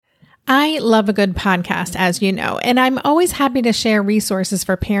I love a good podcast, as you know, and I'm always happy to share resources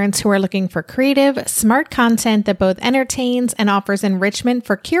for parents who are looking for creative, smart content that both entertains and offers enrichment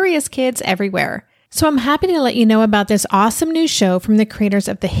for curious kids everywhere. So I'm happy to let you know about this awesome new show from the creators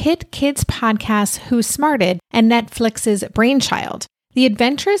of the hit kids podcast Who Smarted and Netflix's Brainchild, the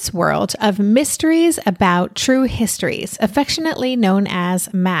adventurous world of mysteries about true histories, affectionately known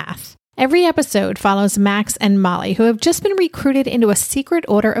as math. Every episode follows Max and Molly, who have just been recruited into a secret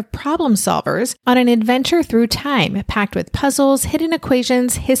order of problem solvers on an adventure through time, packed with puzzles, hidden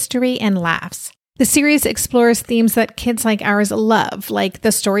equations, history, and laughs. The series explores themes that kids like ours love, like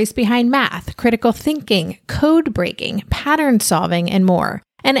the stories behind math, critical thinking, code breaking, pattern solving, and more.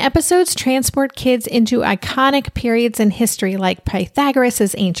 And episodes transport kids into iconic periods in history like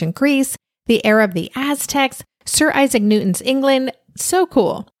Pythagoras' ancient Greece, the era of the Aztecs, Sir Isaac Newton's England. So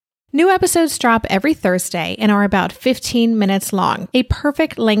cool. New episodes drop every Thursday and are about 15 minutes long, a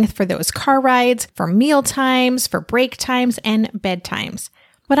perfect length for those car rides, for meal times, for break times, and bedtimes.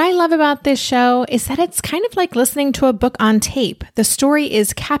 What I love about this show is that it's kind of like listening to a book on tape. The story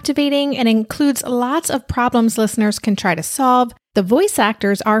is captivating and includes lots of problems listeners can try to solve. The voice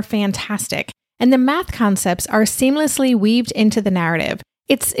actors are fantastic, and the math concepts are seamlessly weaved into the narrative.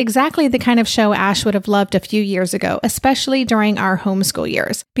 It's exactly the kind of show Ash would have loved a few years ago, especially during our homeschool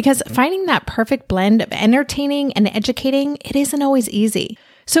years, because finding that perfect blend of entertaining and educating, it isn't always easy.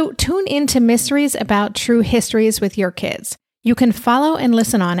 So tune into Mysteries About True Histories with your kids. You can follow and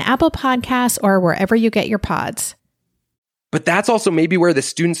listen on Apple Podcasts or wherever you get your pods. But that's also maybe where the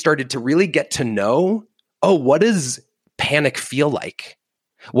students started to really get to know, what does panic feel like?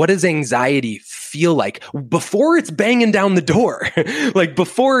 What does anxiety feel like before it's banging down the door? Like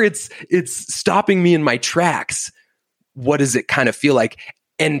before it's stopping me in my tracks. What does it kind of feel like?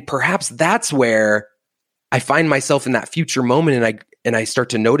 And perhaps that's where I find myself in that future moment and I start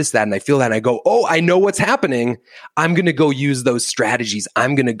to notice that and I feel that and I go, I know what's happening. I'm going to go use those strategies.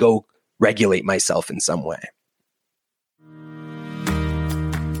 I'm going to go regulate myself in some way.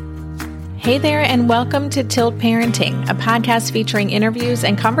 Hey there, and welcome to Tilt Parenting, a podcast featuring interviews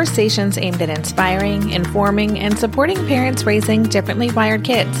and conversations aimed at inspiring, informing, and supporting parents raising differently wired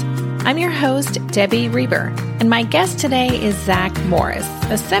kids. I'm your host, Debbie Reber, and my guest today is Zach Morris,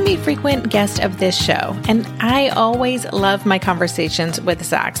 a semi-frequent guest of this show. And I always love my conversations with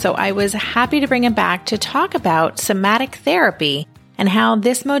Zach, so I was happy to bring him back to talk about somatic therapy and how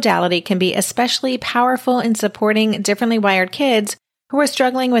this modality can be especially powerful in supporting differently wired kids who are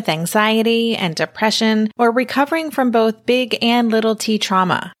struggling with anxiety and depression or recovering from both big and little t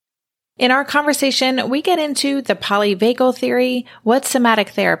trauma. In our conversation, we get into the polyvagal theory, what somatic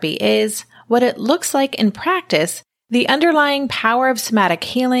therapy is, what it looks like in practice, the underlying power of somatic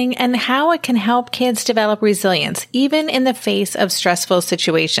healing, and how it can help kids develop resilience even in the face of stressful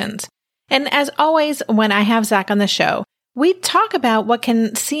situations. And as always, when I have Zach on the show, we talk about what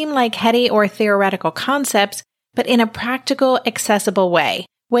can seem like heady or theoretical concepts, but in a practical, accessible way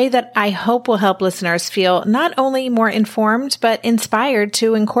that I hope will help listeners feel not only more informed, but inspired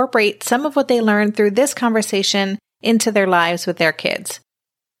to incorporate some of what they learned through this conversation into their lives with their kids.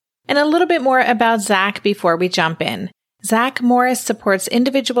 And a little bit more about Zach before we jump in. Zach Morris supports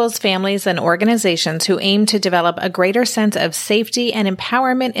individuals, families, and organizations who aim to develop a greater sense of safety and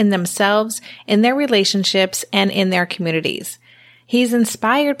empowerment in themselves, in their relationships, and in their communities. He's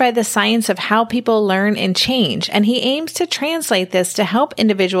inspired by the science of how people learn and change, and he aims to translate this to help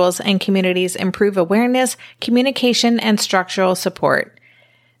individuals and communities improve awareness, communication, and structural support.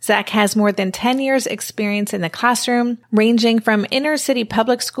 Zach has more than 10 years experience in the classroom, ranging from inner city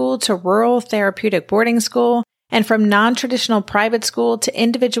public school to rural therapeutic boarding school, and from non-traditional private school to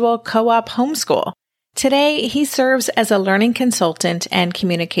individual co-op homeschool. Today, he serves as a learning consultant and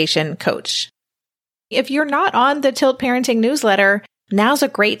communication coach. If you're not on the Tilt Parenting newsletter, now's a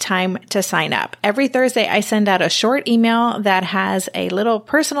great time to sign up. Every Thursday, I send out a short email that has a little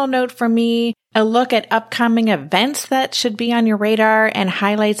personal note from me, a look at upcoming events that should be on your radar, and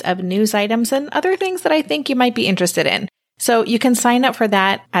highlights of news items and other things that I think you might be interested in. So you can sign up for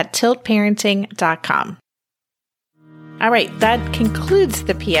that at tiltparenting.com. All right, that concludes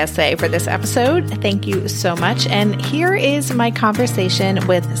the PSA for this episode. Thank you so much. And here is my conversation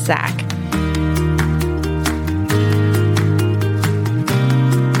with Zach.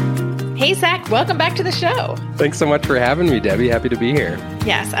 Hey, Zach, welcome back to the show. Thanks so much for having me, Debbie. Happy to be here.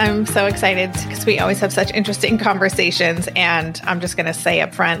 Yes, I'm so excited because we always have such interesting conversations. And I'm just going to say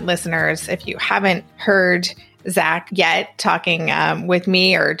up front, listeners, if you haven't heard Zach yet talking with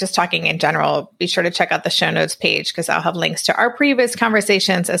me or just talking in general, be sure to check out the show notes page because I'll have links to our previous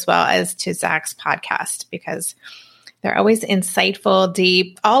conversations as well as to Zach's podcast because They're always insightful,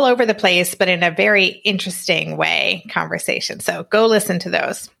 deep, all over the place, but in a very interesting way conversation. So go listen to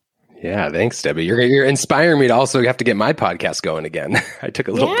those. Yeah, thanks, Debbie. You're inspiring me to also have to get my podcast going again. I took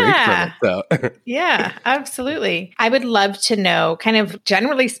a little break from it. So. Yeah, absolutely. I would love to know, kind of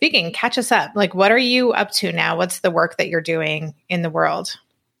generally speaking, catch us up. Like, what are you up to now? What's the work that you're doing in the world?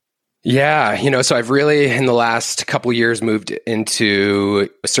 Yeah, so I've really, in the last couple years, moved into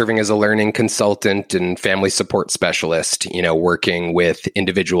serving as a learning consultant and family support specialist, working with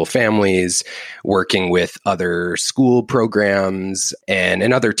individual families, working with other school programs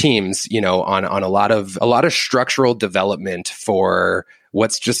and other teams, on a lot of structural development for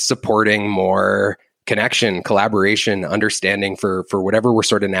what's just supporting more connection, collaboration, understanding for whatever we're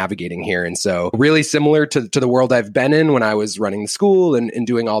sort of navigating here. And so really similar to the world I've been in when I was running the school and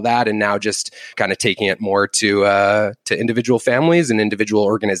doing all that. And now just kind of taking it more to individual families and individual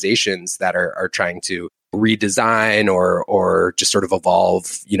organizations that are trying to redesign or just sort of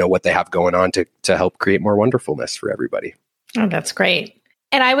evolve, what they have going on to help create more wonderfulness for everybody. Oh, that's great.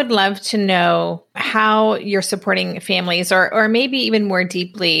 And I would love to know how you're supporting families or maybe even more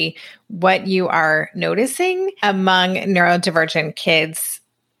deeply what you are noticing among neurodivergent kids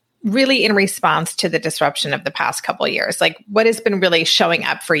really in response to the disruption of the past couple of years. Like what has been really showing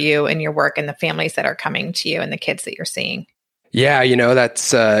up for you in your work and the families that are coming to you and the kids that you're seeing? Yeah,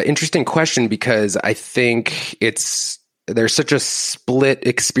 that's an interesting question because I think there's such a split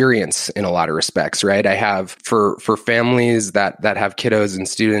experience in a lot of respects, right? I have for families that have kiddos and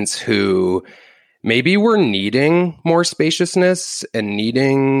students who maybe were needing more spaciousness and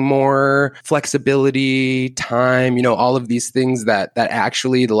needing more flexibility, time, all of these things that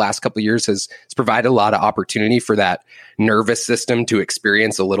actually the last couple of years has provided a lot of opportunity for that nervous system to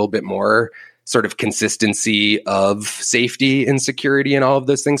experience a little bit more sort of consistency of safety and security and all of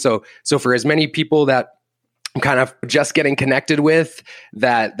those things. So for as many people that I'm kind of just getting connected with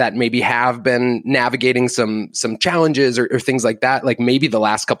that maybe have been navigating some challenges or things like that. Like maybe the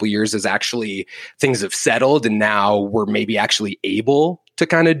last couple of years is actually things have settled and now we're maybe actually able to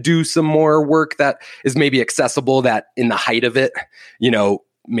kind of do some more work that is maybe accessible that in the height of it,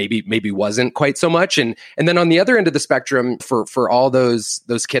 maybe wasn't quite so much. And then on the other end of the spectrum for all those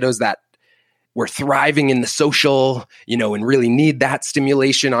kiddos that we're thriving in the social, and really need that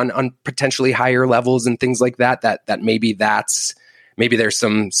stimulation on potentially higher levels and things like that maybe there's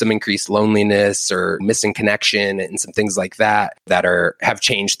some increased loneliness or missing connection and some things like that have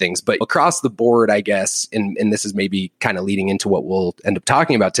changed things. But across the board, I guess, and this is maybe kind of leading into what we'll end up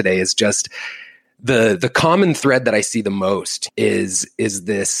talking about today, is just the common thread that I see the most is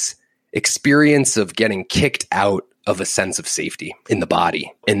this experience of getting kicked out of a sense of safety in the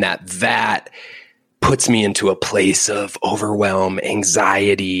body, and that puts me into a place of overwhelm,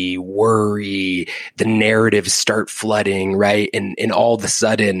 anxiety, worry. The narratives start flooding, right? And all of a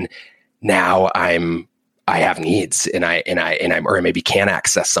sudden, now I have needs, and I'm or I maybe can't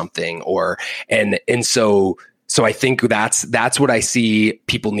access something, so I think that's what I see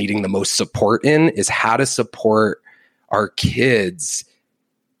people needing the most support in, is how to support our kids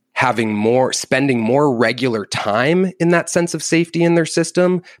spending more regular time in that sense of safety in their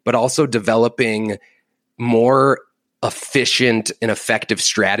system, but also developing more efficient and effective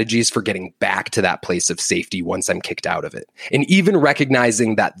strategies for getting back to that place of safety once I'm kicked out of it. And even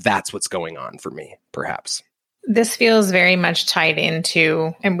recognizing that that's what's going on for me, perhaps. This feels very much tied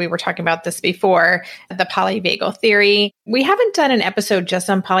into, and we were talking about this before, the polyvagal theory. We haven't done an episode just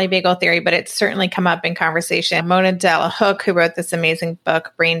on polyvagal theory, but it's certainly come up in conversation. Mona Delahooke, who wrote this amazing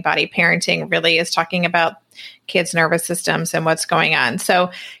book, Brain Body Parenting, really is talking about kids' nervous systems and what's going on. So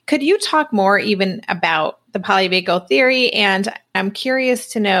could you talk more even about the polyvagal theory? And I'm curious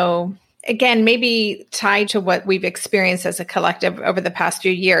to know, again, maybe tied to what we've experienced as a collective over the past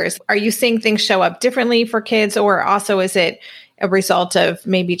few years, are you seeing things show up differently for kids, or also is it a result of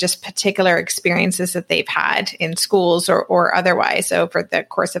maybe just particular experiences that they've had in schools or otherwise over the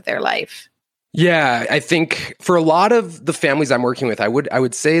course of their life? Yeah, I think for a lot of the families I'm working with, I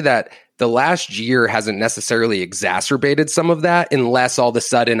would say that the last year hasn't necessarily exacerbated some of that, unless all of a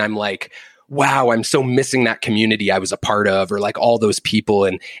sudden I'm like, wow, I'm so missing that community I was a part of, or like all those people.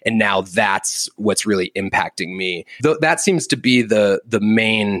 And now that's what's really impacting me. That seems to be the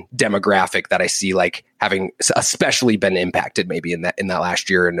main demographic that I see, like having especially been impacted maybe in that last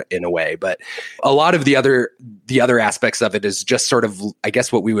year in a way. But a lot of the other aspects of it is just sort of, I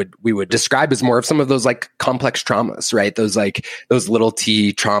guess, what we would describe as more of some of those like complex traumas, right? Those little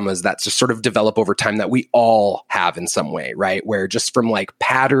T traumas that just sort of develop over time that we all have in some way, right? Where just from like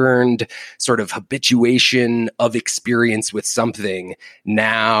patterned sort of habituation of experience with something,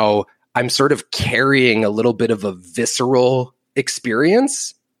 now I'm sort of carrying a little bit of a visceral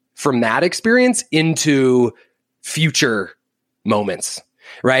experience from that experience into future moments.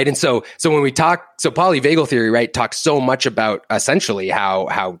 Right. And so when we talk, so polyvagal theory, right, talks so much about essentially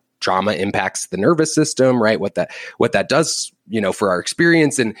how trauma impacts the nervous system, right? What that does, for our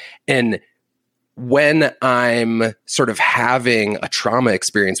experience. And when I'm sort of having a trauma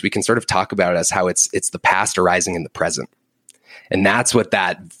experience, we can sort of talk about it as how it's the past arising in the present. And that's what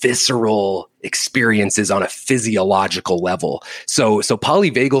that visceral experience is on a physiological level. So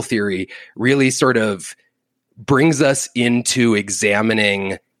polyvagal theory really sort of brings us into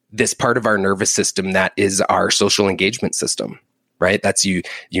examining this part of our nervous system that is our social engagement system, right? That's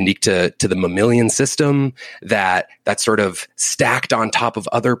unique to the mammalian system, that's sort of stacked on top of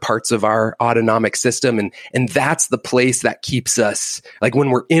other parts of our autonomic system. And that's the place that keeps us, like when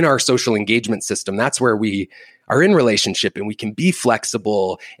we're in our social engagement system, that's where we are in relationship and we can be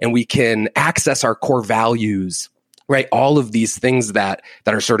flexible and we can access our core values, right? All of these things that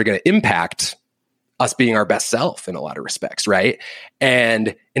are sort of going to impact us being our best self in a lot of respects, right?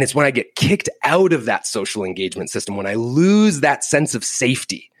 And it's when I get kicked out of that social engagement system, when I lose that sense of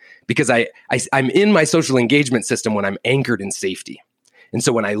safety, because I'm in my social engagement system when I'm anchored in safety. And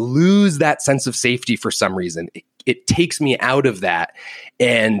so when I lose that sense of safety for some reason, it takes me out of that.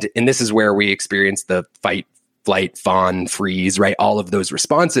 And this is where we experience the fight, flight, fawn, freeze, right? All of those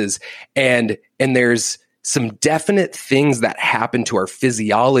responses. And there's some definite things that happen to our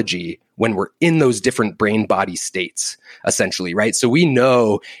physiology when we're in those different brain body states, essentially, right? So we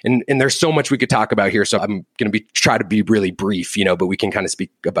know, and there's so much we could talk about here. So I'm going to try to be really brief, but we can kind of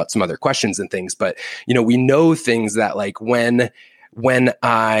speak about some other questions and things. But, we know things that like when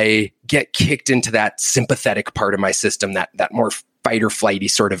I get kicked into that sympathetic part of my system, that more fight or flighty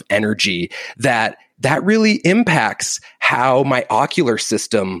sort of energy, that really impacts how my ocular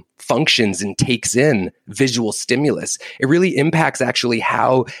system functions and takes in visual stimulus. It really impacts actually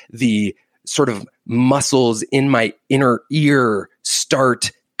how the sort of muscles in my inner ear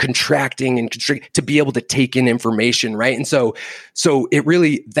start contracting and constricting to be able to take in information, right? And so it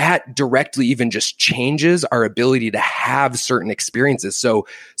really, that directly even just changes our ability to have certain experiences. So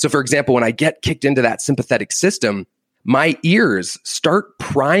for example, when I get kicked into that sympathetic system, my ears start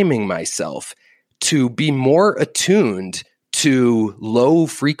priming myself to be more attuned to low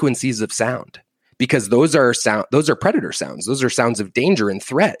frequencies of sound, because those are predator sounds. Those are sounds of danger and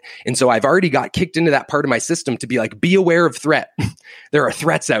threat. And so I've already got kicked into that part of my system to be like, be aware of threat. There are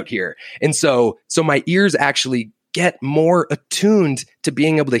threats out here. And so my ears actually get more attuned to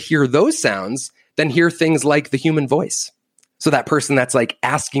being able to hear those sounds than hear things like the human voice. So that person that's like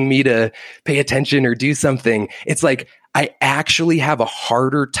asking me to pay attention or do something, it's like I actually have a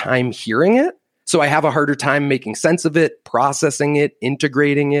harder time hearing it. So I have a harder time making sense of it, processing it,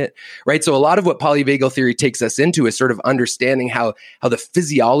 integrating it, right? So a lot of what polyvagal theory takes us into is sort of understanding how the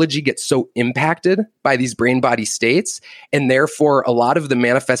physiology gets so impacted by these brain body states. And therefore, a lot of the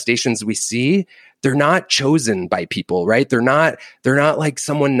manifestations we see, they're not chosen by people, right? They're not like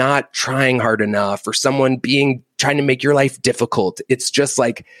someone not trying hard enough or someone trying to make your life difficult. It's just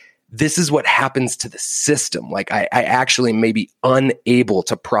like, this is what happens to the system. Like I actually may be unable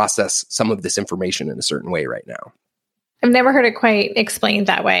to process some of this information in a certain way right now. I've never heard it quite explained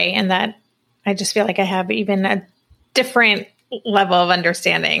that way. And that I just feel like I have even a different level of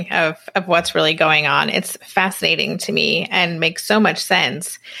understanding of what's really going on. It's fascinating to me and makes so much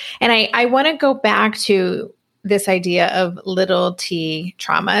sense. And I want to go back to this idea of little t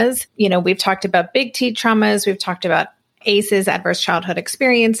traumas. We've talked about big T traumas. We've talked about ACEs, adverse childhood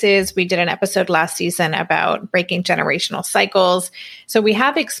experiences. We did an episode last season about breaking generational cycles. So we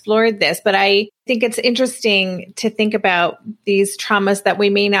have explored this, but I think it's interesting to think about these traumas that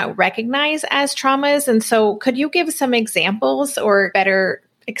we may not recognize as traumas. And so could you give some examples or better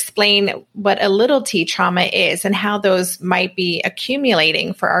explain what a little t trauma is and how those might be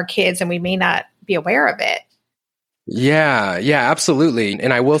accumulating for our kids and we may not be aware of it? Yeah, absolutely.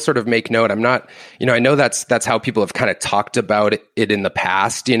 And I will sort of make note, I'm not, I know that's how people have kind of talked about it in the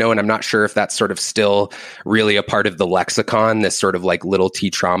past, and I'm not sure if that's sort of still really a part of the lexicon, this sort of like little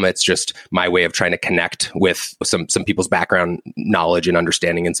t trauma. It's just my way of trying to connect with some people's background knowledge and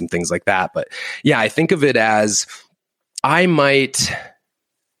understanding and some things like that. But yeah, I think of it as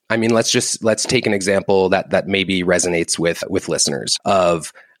let's take an example that maybe resonates with listeners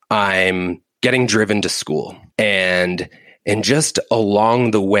of I'm getting driven to school. And just along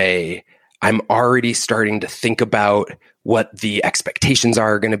the way, I'm already starting to think about what the expectations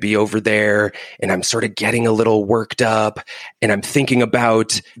are going to be over there. And I'm sort of getting a little worked up. And I'm thinking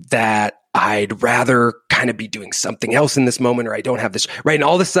about that I'd rather kind of be doing something else in this moment, or I don't have this, right? And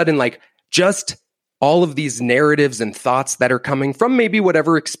all of a sudden, like, just all of these narratives and thoughts that are coming from maybe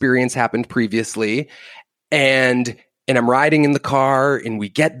whatever experience happened previously. And I'm riding in the car and we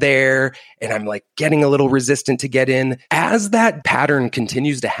get there and I'm like getting a little resistant to get in. As that pattern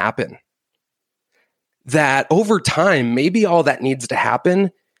continues to happen, that over time, maybe all that needs to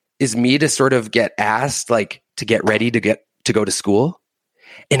happen is me to sort of get asked, like, to get ready to go to school.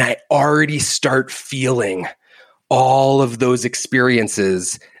 And I already start feeling all of those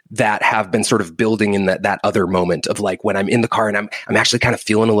experiences that have been sort of building in that other moment of like when I'm in the car and I'm actually kind of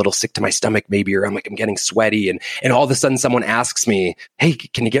feeling a little sick to my stomach maybe, or I'm getting sweaty and all of a sudden someone asks me, hey,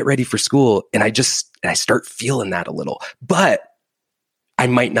 can you get ready for school? And I start feeling that a little, but I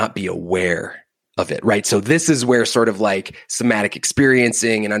might not be aware of it, right? So this is where sort of like somatic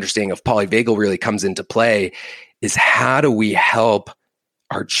experiencing and understanding of polyvagal really comes into play, is how do we help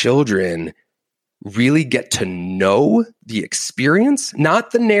our children really get to know the experience, not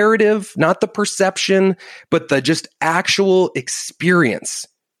the narrative, not the perception, but the just actual experience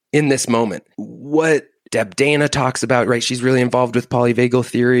in this moment. What Deb Dana talks about, right? She's really involved with polyvagal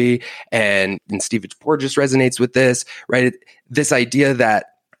theory, and Steve Porges resonates with this, right? This idea that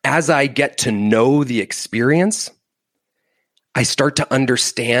as I get to know the experience, I start to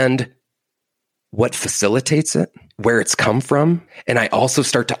understand what facilitates it, where it's come from, and I also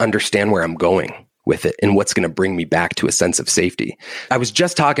start to understand where I'm going with it and what's going to bring me back to a sense of safety. I was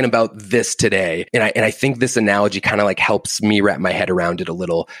just talking about this today, and I think this analogy kind of like helps me wrap my head around it a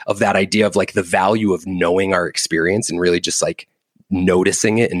little, of that idea of like the value of knowing our experience and really just like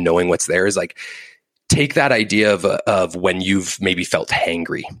noticing it and knowing what's there. Is like, take that idea of when you've maybe felt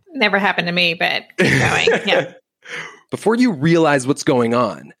hangry. Never happened to me, but keep going. Yeah. Before you realize what's going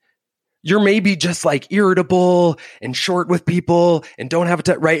on, you're maybe just like irritable and short with people and don't have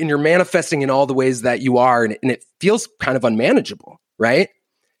a right? And you're manifesting in all the ways that you are. And it feels kind of unmanageable, right?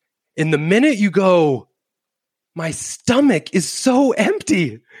 In the minute you go, my stomach is so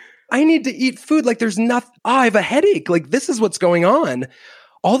empty. I need to eat food. Like there's nothing. I have a headache. Like this is what's going on.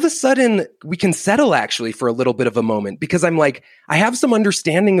 All of a sudden we can settle actually for a little bit of a moment, because I'm like, I have some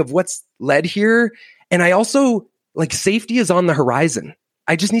understanding of what's led here. And I also like safety is on the horizon.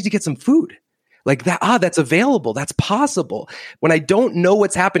 I just need to get some food like that. That's available. That's possible. When I don't know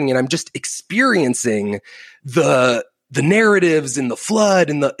what's happening and I'm just experiencing the narratives and the flood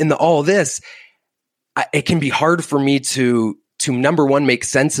and the all this, it can be hard for me to number one, make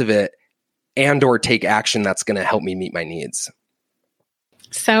sense of it and or take action that's going to help me meet my needs.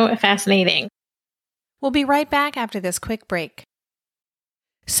 So fascinating. We'll be right back after this quick break.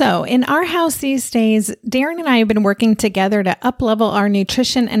 So in our house these days, Darren and I have been working together to up-level our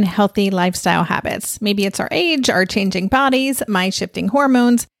nutrition and healthy lifestyle habits. Maybe it's our age, our changing bodies, my shifting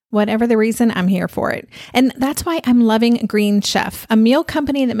hormones. Whatever the reason, I'm here for it. And that's why I'm loving Green Chef, a meal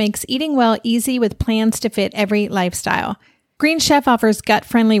company that makes eating well easy with plans to fit every lifestyle. Green Chef offers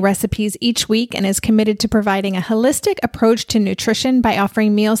gut-friendly recipes each week and is committed to providing a holistic approach to nutrition by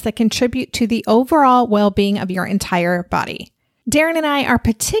offering meals that contribute to the overall well-being of your entire body. Darren and I are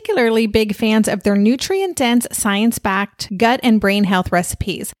particularly big fans of their nutrient-dense, science-backed gut and brain health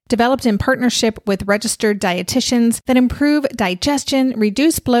recipes, developed in partnership with registered dietitians that improve digestion,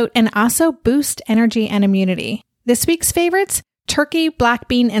 reduce bloat, and also boost energy and immunity. This week's favorites? Turkey, black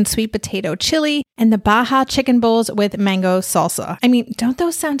bean, and sweet potato chili, and the Baja chicken bowls with mango salsa. I mean, don't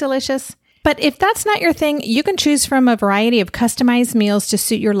those sound delicious? But if that's not your thing, you can choose from a variety of customized meals to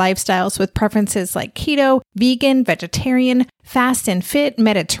suit your lifestyles with preferences like keto, vegan, vegetarian, fast and fit,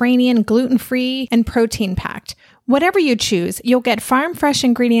 Mediterranean, gluten-free, and protein-packed. Whatever you choose, you'll get farm-fresh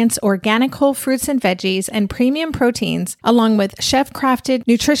ingredients, organic whole fruits and veggies, and premium proteins, along with chef-crafted,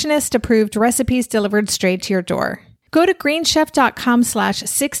 nutritionist-approved recipes delivered straight to your door. Go to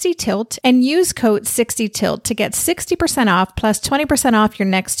greenchef.com/60tilt and use code 60tilt to get 60% off plus 20% off your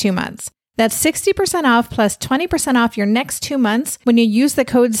next 2 months. That's 60% off plus 20% off your next 2 months when you use the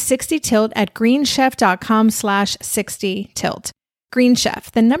code 60tilt at greenchef.com/60tilt. Green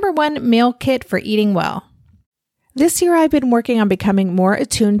Chef, the #1 meal kit for eating well. This year, I've been working on becoming more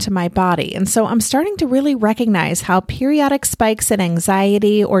attuned to my body, and so I'm starting to really recognize how periodic spikes in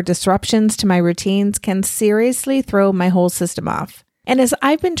anxiety or disruptions to my routines can seriously throw my whole system off. And as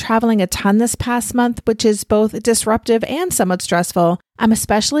I've been traveling a ton this past month, which is both disruptive and somewhat stressful, I'm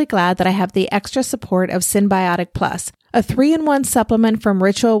especially glad that I have the extra support of Synbiotic Plus, a 3-in-1 supplement from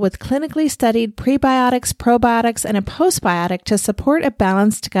Ritual with clinically studied prebiotics, probiotics, and a postbiotic to support a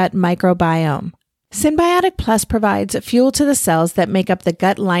balanced gut microbiome. Symbiotic Plus provides fuel to the cells that make up the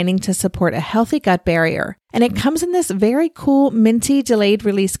gut lining to support a healthy gut barrier. And it comes in this very cool minty delayed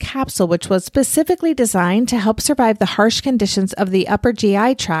release capsule, which was specifically designed to help survive the harsh conditions of the upper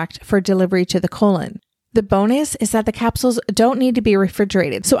GI tract for delivery to the colon. The bonus is that the capsules don't need to be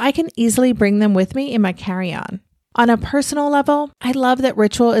refrigerated, so I can easily bring them with me in my carry-on. On a personal level, I love that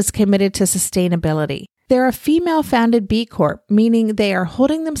Ritual is committed to sustainability. They're a female-founded B Corp, meaning they are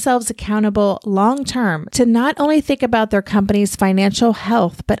holding themselves accountable long-term to not only think about their company's financial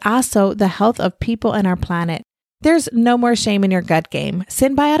health, but also the health of people and our planet. There's no more shame in your gut game.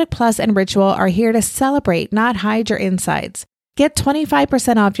 Symbiotic Plus and Ritual are here to celebrate, not hide your insides. Get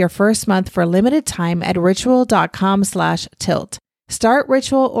 25% off your first month for a limited time at ritual.com/tilt. Start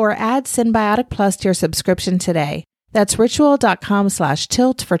Ritual or add Symbiotic Plus to your subscription today. That's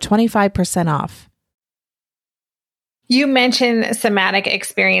ritual.com/tilt for 25% off. You mentioned somatic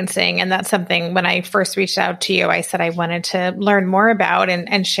experiencing, and that's something when I first reached out to you, I said I wanted to learn more about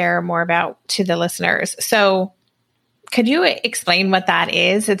and share more about to the listeners. So could you explain what that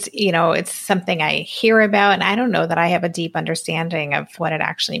is? It's something I hear about, and I don't know that I have a deep understanding of what it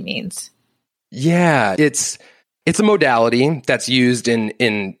actually means. Yeah, it's a modality that's used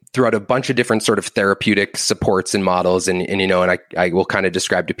in throughout a bunch of different sort of therapeutic supports and models. And I will kind of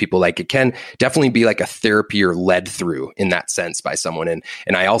describe to people like it can definitely be like a therapy or led through in that sense by someone. And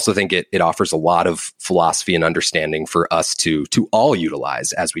I also think it offers a lot of philosophy and understanding for us to all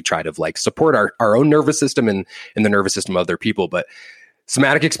utilize as we try to like support our own nervous system and the nervous system of other people. But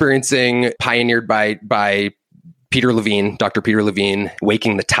somatic experiencing pioneered by Peter Levine, Dr. Peter Levine,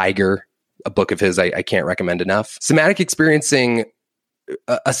 Waking the Tiger, a book of his I can't recommend enough. Somatic experiencing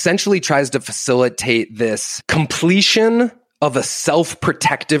essentially tries to facilitate this completion of a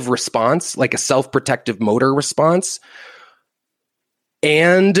self-protective response, like a self-protective motor response,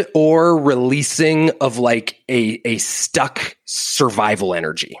 and or releasing of like a stuck survival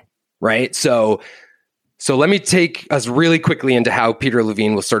energy, right? So let me take us really quickly into how Peter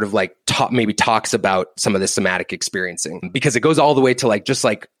Levine will sort of like talks about some of this somatic experiencing, because it goes all the way to like just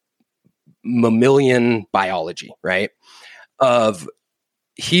like mammalian biology, right?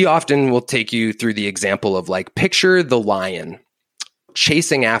 He often will take you through the example of like, picture the lion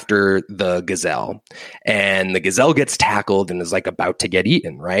chasing after the gazelle, and the gazelle gets tackled and is like about to get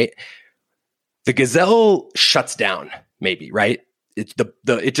eaten, right? The gazelle shuts down, maybe, right?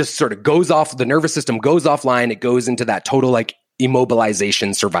 It just sort of goes off, the nervous system goes offline, it goes into that total like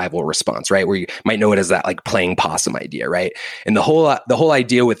immobilization survival response, right? Where you might know it as that like playing possum idea, right? And the whole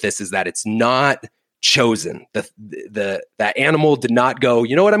idea with this is that it's not chosen. That animal did not go,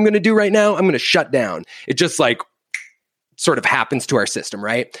 you know what I'm going to do right now? I'm going to shut down. It just like sort of happens to our system,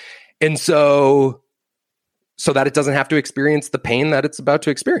 right? And so that it doesn't have to experience the pain that it's about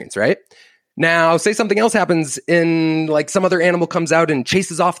to experience, right? Now, say something else happens in like some other animal comes out and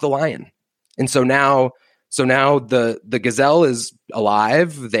chases off the lion. And so now the gazelle is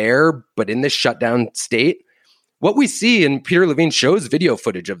alive there, but in this shutdown state. What we see, and Peter Levine shows video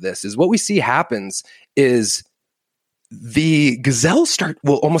footage of this, is what we see happens is the gazelle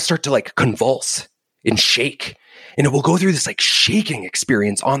will almost start to like convulse and shake. And it will go through this like shaking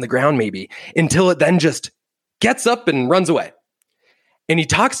experience on the ground maybe until it then just gets up and runs away. And he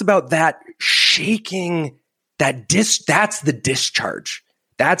talks about that shaking, that's the discharge.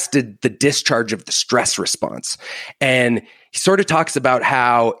 That's the discharge of the stress response. And he sort of talks about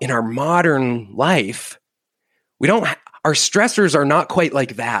how in our modern life, our stressors are not quite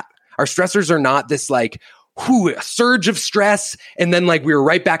like that. Our stressors are not this like, a surge of stress. And then like we were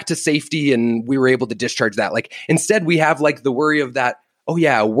right back to safety and we were able to discharge that. Like instead we have like the worry of that, oh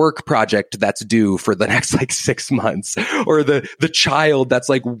yeah, a work project that's due for the next like 6 months, or the child that's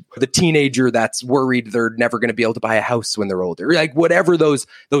like the teenager that's worried they're never going to be able to buy a house when they're older, like whatever those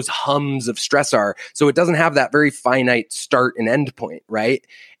hums of stress are. So it doesn't have that very finite start and end point. Right.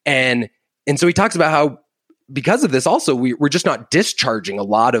 And so he talks about how, because of this, also we're just not discharging a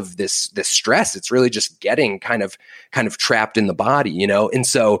lot of this stress. It's really just getting kind of trapped in the body, you know. And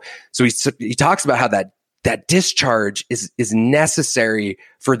so he talks about how that discharge is necessary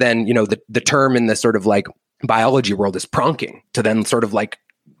for then, you know, the term in the sort of like biology world is pronking, to then sort of like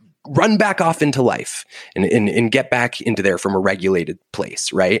run back off into life and get back into there from a regulated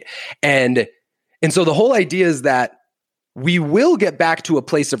place, right? And so the whole idea is that we will get back to a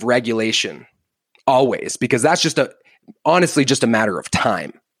place of regulation always, because that's honestly just a matter of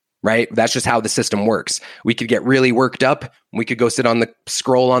time, right? That's just how the system works. We could get really worked up. We could go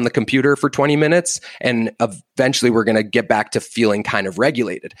scroll on the computer for 20 minutes, and eventually we're going to get back to feeling kind of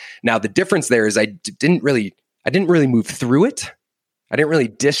regulated. Now, the difference there is I didn't really move through it. I didn't really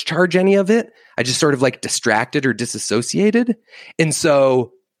discharge any of it. I just sort of like distracted or disassociated. And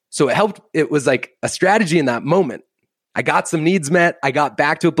so it helped. It was like a strategy in that moment. I got some needs met. I got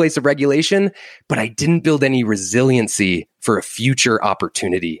back to a place of regulation, but I didn't build any resiliency for a future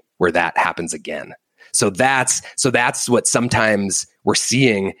opportunity where that happens again. So that's what sometimes we're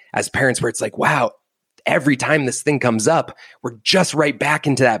seeing as parents, where it's like, wow, every time this thing comes up, we're just right back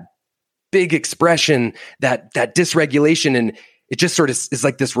into that big expression, that dysregulation. And it just sort of is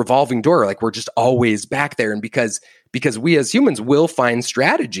like this revolving door. Like we're just always back there. And because we as humans will find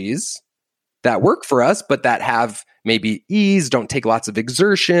strategies that work for us, but that have maybe ease, don't take lots of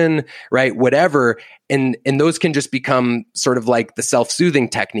exertion, right? Whatever. And those can just become sort of like the self-soothing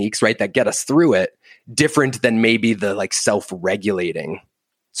techniques, right? That get us through it, different than maybe the like self-regulating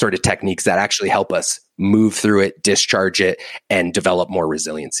sort of techniques that actually help us move through it, discharge it, and develop more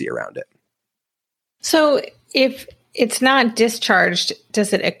resiliency around it. So if it's not discharged,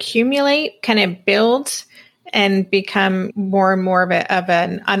 does it accumulate? Can it build and become more and more of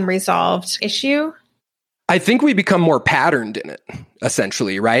an unresolved issue? I think we become more patterned in it,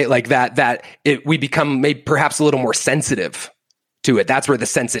 essentially, right? Like we become maybe perhaps a little more sensitive to it. That's where the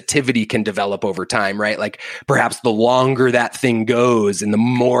sensitivity can develop over time, right? Like perhaps the longer that thing goes and the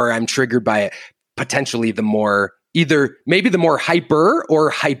more I'm triggered by it, potentially the more maybe the more hyper or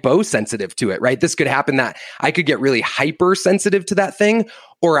hyposensitive to it, right? This could happen that I could get really hypersensitive to that thing,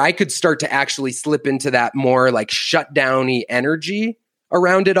 or I could start to actually slip into that more like shutdowny energy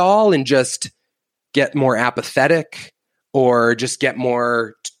around it all and just get more apathetic or just get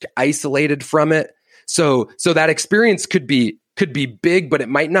more isolated from it. So that experience could be big, but it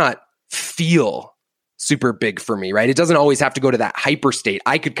might not feel super big for me, right? It doesn't always have to go to that hyper state.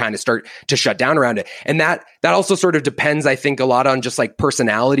 I could kind of start to shut down around it. And that also sort of depends, I think, a lot on just like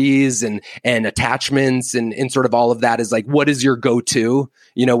personalities and attachments and sort of all of that is like, what is your go-to?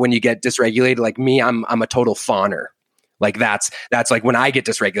 When you get dysregulated, like me, I'm a total fawner. Like that's like when I get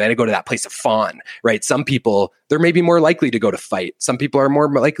dysregulated, I go to that place of fawn, right? Some people, they're maybe more likely to go to fight. Some people are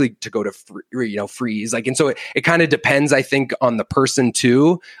more likely to go to freeze. Like, and so it kind of depends, I think, on the person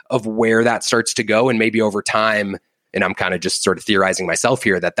too, of where that starts to go. And maybe over time, and I'm kind of just sort of theorizing myself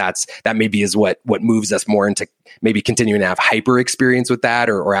here, that maybe is what moves us more into maybe continuing to have hyper experience with that,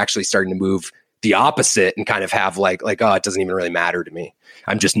 or actually starting to move the opposite and kind of have like, oh, it doesn't even really matter to me.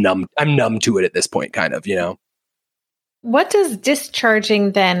 I'm just numb. I'm numb to it at this point, kind of, What does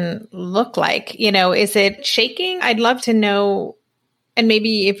discharging then look like? Is it shaking? I'd love to know. And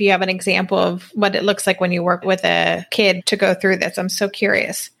maybe if you have an example of what it looks like when you work with a kid to go through this, I'm so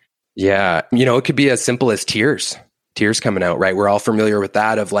curious. Yeah. It could be as simple as tears coming out, right? We're all familiar with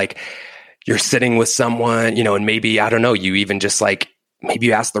that of like, you're sitting with someone, and maybe, I don't know, you even just like, maybe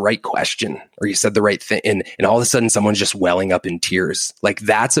you asked the right question or you said the right thing and all of a sudden someone's just welling up in tears. Like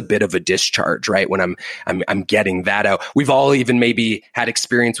that's a bit of a discharge, right? When I'm getting that out. We've all even maybe had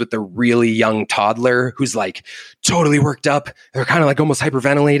experience with a really young toddler who's like totally worked up. They're kind of like almost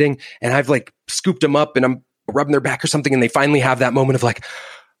hyperventilating and I've like scooped them up and I'm rubbing their back or something. And they finally have that moment of like,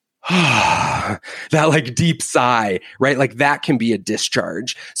 that like deep sigh, right? Like that can be a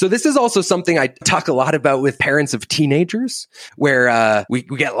discharge. So this is also something I talk a lot about with parents of teenagers where we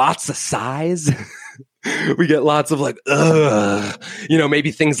get lots of sighs. We get lots of like, maybe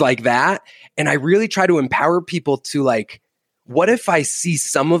things like that. And I really try to empower people to like, what if I see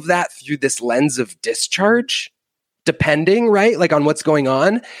some of that through this lens of discharge, depending, right? Like on what's going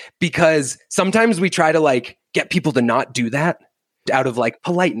on, because sometimes we try to like get people to not do that out of like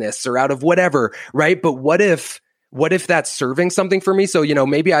politeness or out of whatever, right? But what if that's serving something for me? So,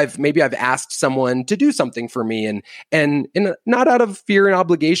 maybe I've asked someone to do something for me and not out of fear and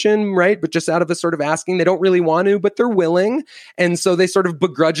obligation, right? But just out of a sort of asking. They don't really want to, but they're willing. And so they sort of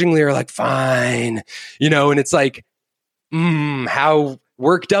begrudgingly are like, fine, and it's like, how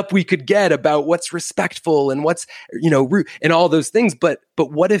worked up we could get about what's respectful and what's, rude and all those things. But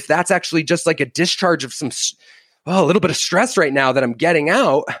what if that's actually just like a discharge of some a little bit of stress right now that I'm getting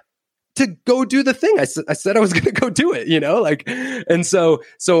out to go do the thing. I said I was going to go do it, and so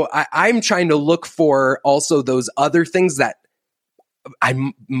I'm trying to look for also those other things that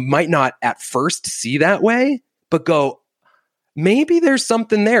I might not at first see that way, but go, maybe there's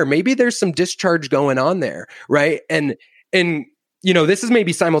something there. Maybe there's some discharge going on there. Right. And this is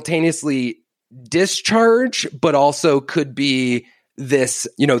maybe simultaneously discharge, but also could be this,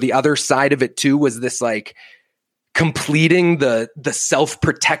 the other side of it too was this like, completing the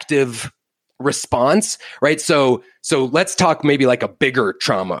self-protective response, right? So let's talk maybe like a bigger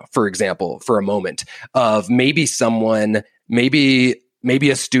trauma, for example, for a moment of maybe someone, maybe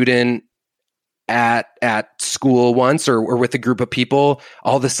a student at school once or with a group of people,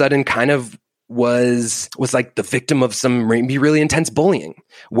 all of a sudden kind of was like the victim of some maybe really intense bullying,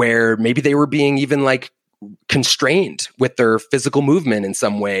 where maybe they were being even like constrained with their physical movement in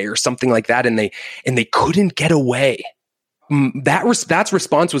some way or something like that, and they couldn't get away. That's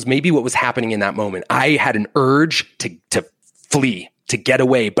response was maybe what was happening in that moment. I had an urge to flee, to get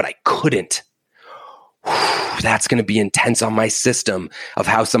away, but I couldn't. That's going to be intense on my system of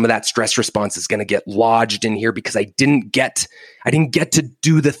how some of that stress response is going to get lodged in here because I didn't get to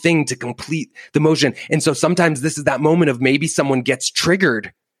do the thing to complete the motion. And so sometimes this is that moment of maybe someone gets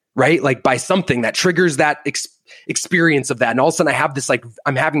triggered, right? Like by something that triggers that experience of that. And all of a sudden I have this, like,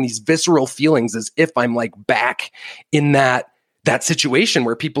 I'm having these visceral feelings as if I'm like back in that situation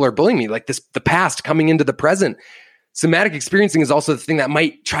where people are bullying me, like the past coming into the present. Somatic experiencing is also the thing that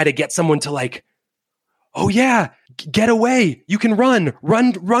might try to get someone to like, oh yeah, get away. You can run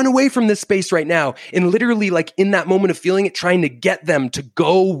away from this space right now. And literally like in that moment of feeling it, trying to get them to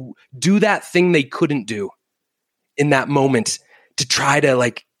go do that thing they couldn't do in that moment, to try to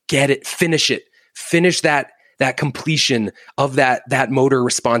like get it, finish that completion of that motor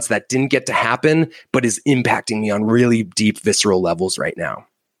response that didn't get to happen, but is impacting me on really deep visceral levels right now.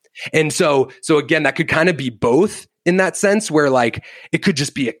 And so again, that could kind of be both in that sense, where like it could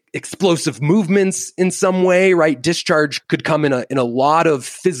just be explosive movements in some way, right? Discharge could come in a lot of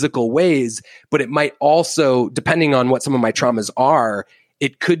physical ways, but it might also, depending on what some of my traumas are,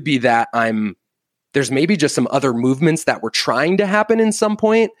 it could be that there's maybe just some other movements that were trying to happen in some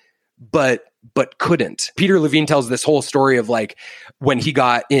point, but couldn't. Peter Levine tells this whole story of like when he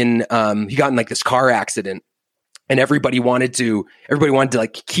got in like this car accident, and everybody wanted to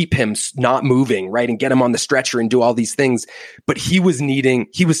like keep him not moving, right? And get him on the stretcher and do all these things. But he was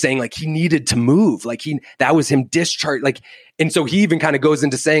saying like he needed to move, like that was him discharge. Like, and so he even kind of goes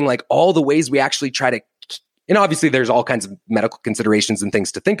into saying like all the ways we actually try to, and obviously there's all kinds of medical considerations and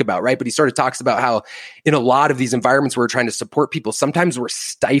things to think about, right? But he sort of talks about how in a lot of these environments where we're trying to support people, sometimes we're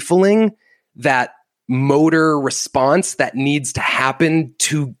stifling that motor response that needs to happen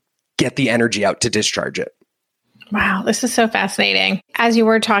to get the energy out to discharge it. Wow, this is so fascinating. As you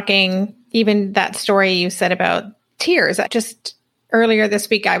were talking, even that story you said about tears, just earlier this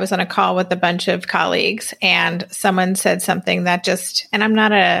week, I was on a call with a bunch of colleagues and someone said something that just, and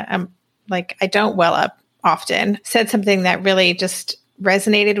I don't well up often, said something that really just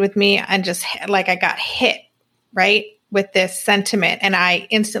resonated with me and just like I got hit, right, with this sentiment. And I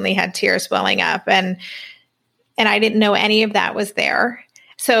instantly had tears welling up and I didn't know any of that was there.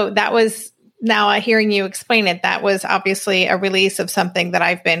 So that was, now hearing you explain it, that was obviously a release of something that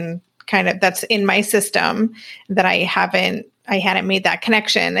I've been that's in my system that I hadn't made that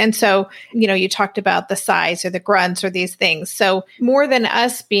connection. And so, you talked about the sighs or the grunts or these things. So more than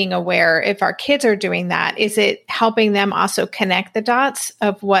us being aware, if our kids are doing that, is it helping them also connect the dots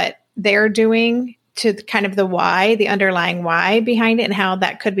of what they're doing to kind of the why, the underlying why behind it and how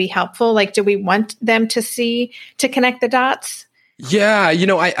that could be helpful? Like, do we want them to connect the dots? Yeah,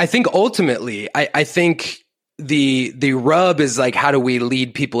 I think ultimately, I think the rub is like, how do we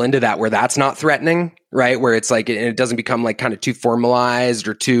lead people into that where that's not threatening, right? Where it's like, it doesn't become like kind of too formalized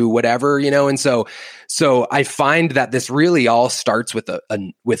or too whatever, And so I find that this really all starts with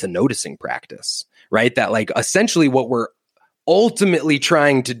a noticing practice, right? That like essentially what we're ultimately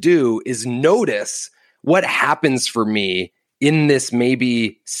trying to do is notice what happens for me in this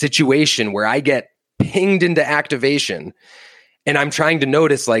maybe situation where I get pinged into activation. And I'm trying to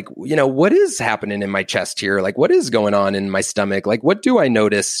notice, like, what is happening in my chest here? Like, what is going on in my stomach? Like, what do I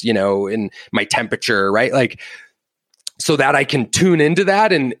notice, in my temperature, right? Like, so that I can tune into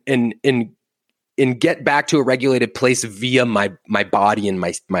that and get back to a regulated place via my body and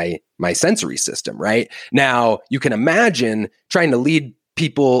my sensory system, right? Now, you can imagine trying to lead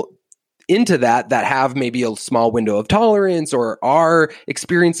people into that have maybe a small window of tolerance or are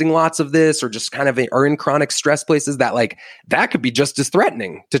experiencing lots of this or just kind of are in chronic stress places that could be just as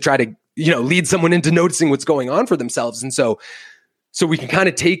threatening to try to, lead someone into noticing what's going on for themselves. And so we can kind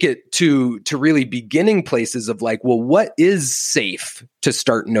of take it to really beginning places of like, well, what is safe to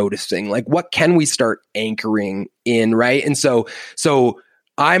start noticing? Like, what can we start anchoring in, right? And so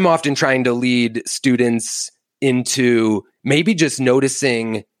I'm often trying to lead students into maybe just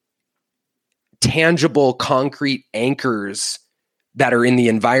noticing tangible, concrete anchors that are in the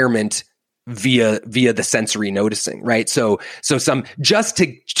environment via the sensory noticing, right? So some just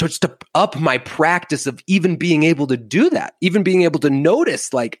to up my practice of even being able to do that, even being able to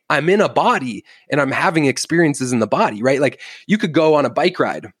notice like I'm in a body and I'm having experiences in the body, right? Like you could go on a bike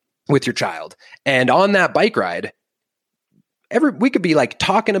ride with your child, and on that bike ride, we could be like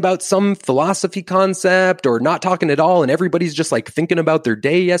talking about some philosophy concept or not talking at all, and everybody's just like thinking about their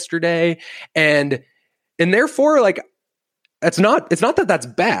day yesterday. And therefore, like, it's not that that's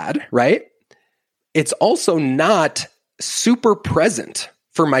bad, right? It's also not super present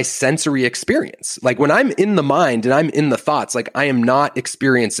for my sensory experience. Like when I'm in the mind and I'm in the thoughts, like I am not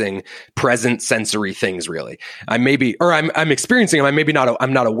experiencing present sensory things really. I'm experiencing them.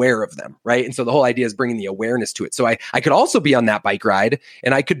 I'm not aware of them. Right. And so the whole idea is bringing the awareness to it. So I could also be on that bike ride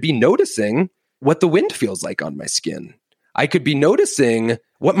and I could be noticing what the wind feels like on my skin. I could be noticing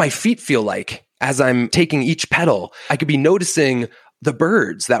what my feet feel like as I'm taking each pedal. I could be noticing the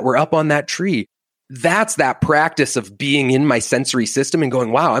birds that were up on that tree. That's that practice of being in my sensory system and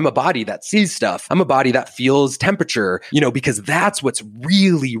going, wow, I'm a body that sees stuff. I'm a body that feels temperature, because that's what's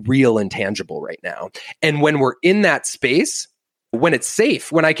really real and tangible right now. And when we're in that space, when it's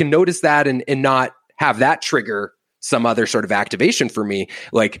safe, when I can notice that and not have that trigger some other sort of activation for me,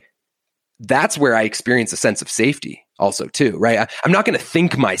 like that's where I experience a sense of safety also too, right? I'm not going to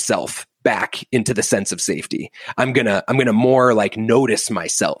think myself back into the sense of safety. I'm going to more like notice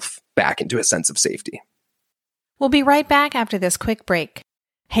myself back into a sense of safety. We'll be right back after this quick break.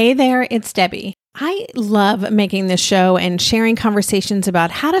 Hey there, it's Debbie. I love making this show and sharing conversations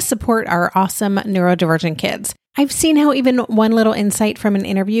about how to support our awesome neurodivergent kids. I've seen how even one little insight from an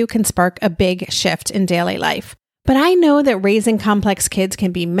interview can spark a big shift in daily life. But I know that raising complex kids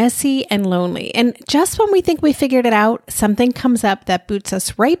can be messy and lonely. And just when we think we figured it out, something comes up that boots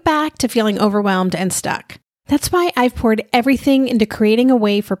us right back to feeling overwhelmed and stuck. That's why I've poured everything into creating a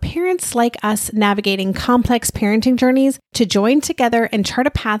way for parents like us navigating complex parenting journeys to join together and chart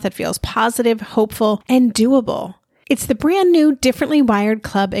a path that feels positive, hopeful, and doable. It's the brand new Differently Wired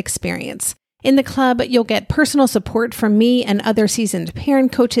Club experience. In the club, you'll get personal support from me and other seasoned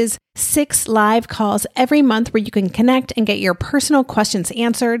parent coaches, 6 live calls every month where you can connect and get your personal questions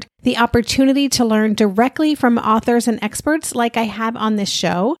answered, the opportunity to learn directly from authors and experts like I have on this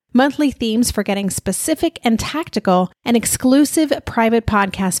show, monthly themes for getting specific and tactical, an exclusive private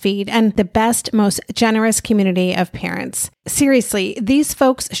podcast feed, and the best, most generous community of parents. Seriously, these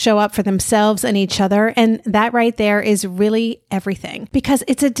folks show up for themselves and each other, and that right there is really everything, because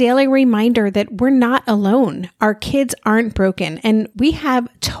it's a daily reminder that we're not alone. Our kids aren't broken, and we have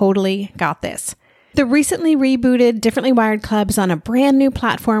totally got this. The recently rebooted Differently Wired Club is on a brand new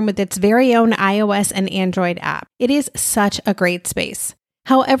platform with its very own iOS and Android app. It is such a great space.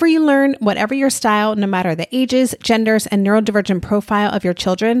 However you learn, whatever your style, no matter the ages, genders, and neurodivergent profile of your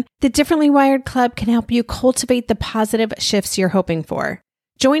children, the Differently Wired Club can help you cultivate the positive shifts you're hoping for.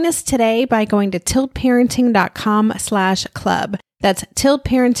 Join us today by going to tiltparenting.com/club. That's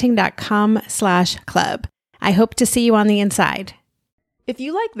tiltparenting.com/club. I hope to see you on the inside. If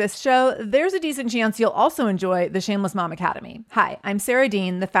you like this show, there's a decent chance you'll also enjoy the Shameless Mom Academy. Hi, I'm Sarah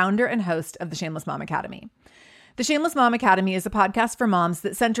Dean, the founder and host of the Shameless Mom Academy. The Shameless Mom Academy is a podcast for moms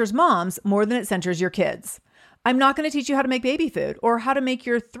that centers moms more than it centers your kids. I'm not going to teach you how to make baby food or how to make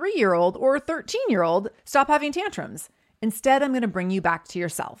your 3-year-old or 13-year-old stop having tantrums. Instead, I'm going to bring you back to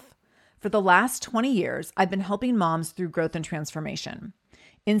yourself. For the last 20 years, I've been helping moms through growth and transformation.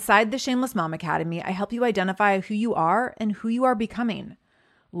 Inside the Shameless Mom Academy, I help you identify who you are and who you are becoming.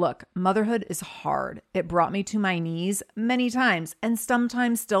 Look, motherhood is hard. It brought me to my knees many times and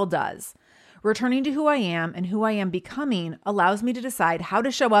sometimes still does. Returning to who I am and who I am becoming allows me to decide how to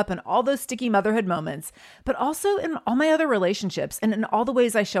show up in all those sticky motherhood moments, but also in all my other relationships and in all the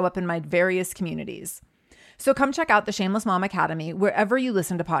ways I show up in my various communities. So come check out the Shameless Mom Academy wherever you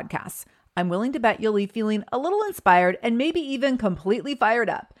listen to podcasts. I'm willing to bet you'll leave feeling a little inspired and maybe even completely fired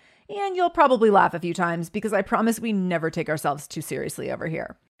up. And you'll probably laugh a few times because I promise we never take ourselves too seriously over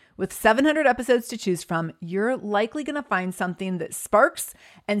here. With 700 episodes to choose from, you're likely going to find something that sparks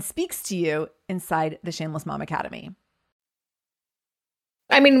and speaks to you inside the Shameless Mom Academy.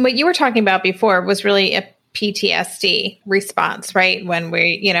 I mean, what you were talking about before was really a PTSD response, right? When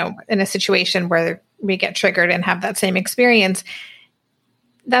we, in a situation where we get triggered and have that same experience.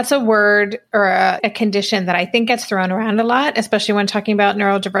 That's a word or a condition that I think gets thrown around a lot, especially when talking about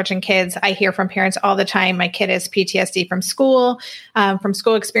neurodivergent kids. I hear from parents all the time, my kid has PTSD from school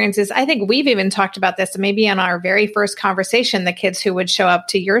experiences. I think we've even talked about this maybe on our very first conversation, the kids who would show up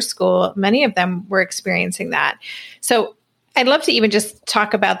to your school, many of them were experiencing that. So I'd love to even just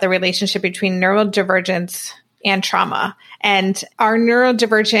talk about the relationship between neurodivergence and trauma. And our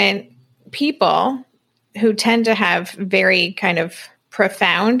neurodivergent people who tend to have very kind of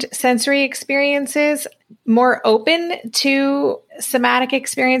profound sensory experiences, more open to somatic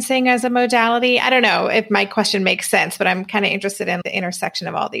experiencing as a modality? I don't know if my question makes sense, but I'm kind of interested in the intersection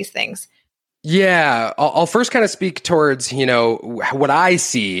of all these things. Yeah, I'll first kind of speak towards, what I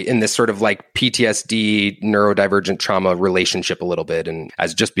see in this sort of like PTSD neurodivergent trauma relationship a little bit, and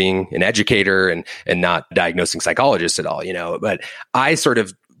as just being an educator and not diagnosing psychologist at all, but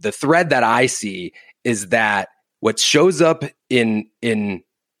the thread that I see is that what shows up in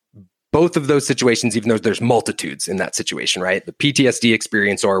both of those situations, even though there's multitudes in that situation, right? The PTSD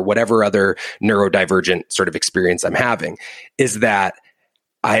experience or whatever other neurodivergent sort of experience I'm having, is that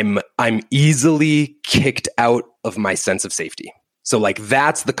I'm easily kicked out of my sense of safety. So like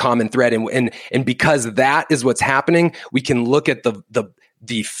that's the common thread. And because that is what's happening, we can look at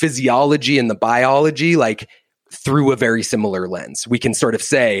the physiology and the biology like through a very similar lens. We can sort of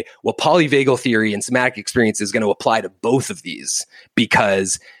say, well, polyvagal theory and somatic experience is going to apply to both of these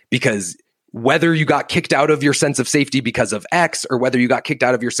because whether you got kicked out of your sense of safety because of X or whether you got kicked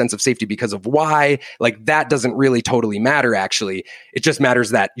out of your sense of safety because of Y, like that doesn't really totally matter, actually. It just matters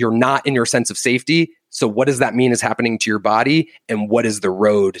that you're not in your sense of safety. So what does that mean is happening to your body? And what is the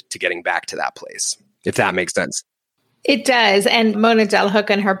road to getting back to that place? If that makes sense. It does. And Mona Delhook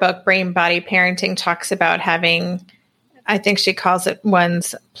in her book, Brain Body Parenting, talks about having, I think she calls it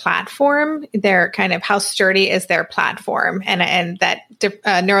one's platform. Their kind of how sturdy is their platform, and that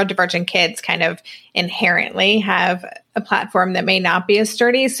neurodivergent kids kind of inherently have a platform that may not be as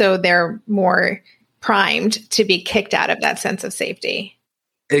sturdy, so they're more primed to be kicked out of that sense of safety.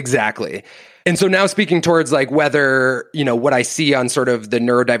 Exactly. And so now speaking towards like whether, what I see on sort of the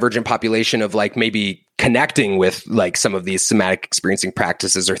neurodivergent population of like maybe connecting with like some of these somatic experiencing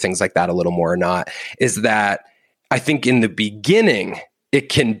practices or things like that a little more or not, is that I think in the beginning, it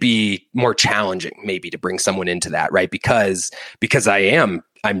can be more challenging maybe to bring someone into that, right? Because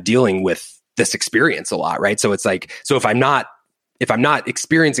I'm dealing with this experience a lot, right? So it's like, so if I'm not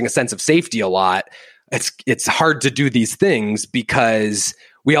experiencing a sense of safety a lot, it's hard to do these things because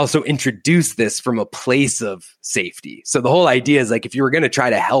we also introduce this from a place of safety. So the whole idea is like, if you were going to try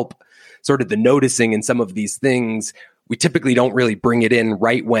to help sort of the noticing in some of these things, we typically don't really bring it in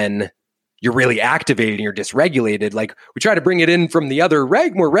right when you're really activated and you're dysregulated. Like we try to bring it in from the other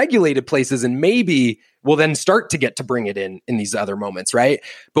more regulated places, and maybe we'll then start to get to bring it in these other moments, right?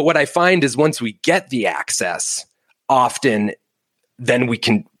 But what I find is once we get the access, often then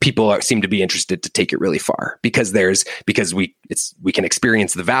people seem to be interested to take it really far because we can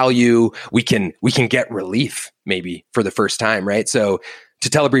experience the value, we can get relief maybe for the first time, right? So to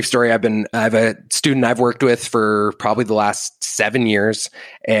tell a brief story, I have a student I've worked with for probably the last 7 years,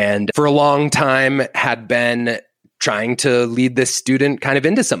 and for a long time had been trying to lead this student kind of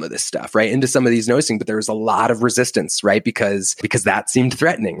into some of this stuff, right? Into some of these noticing, but there was a lot of resistance, right? Because that seemed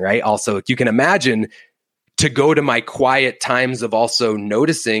threatening, right? Also, you can imagine to go to my quiet times of also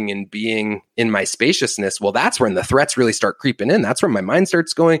noticing and being in my spaciousness. Well, that's when the threats really start creeping in. That's where my mind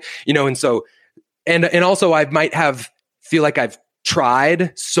starts going, and so, and also I might feel like I've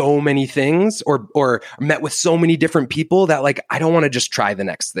tried so many things or met with so many different people that like, I don't want to just try the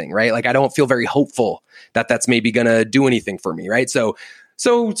next thing, right? Like I don't feel very hopeful that that's maybe going to do anything for me, right? So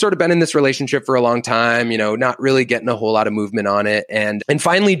sort of been in this relationship for a long time, not really getting a whole lot of movement on it and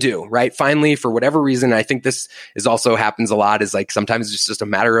finally do, right? Finally, for whatever reason, I think this is also happens a lot is like sometimes it's just a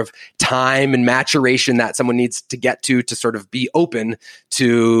matter of time and maturation that someone needs to get to sort of be open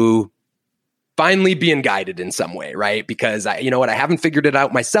to finally being guided in some way, right? Because I haven't figured it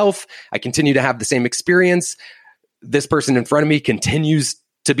out myself. I continue to have the same experience. This person in front of me continues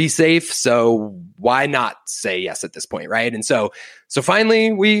to be safe. So why not say yes at this point, right? And so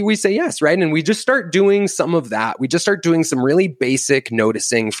finally we say yes, right? And we just start doing some of that. We just start doing some really basic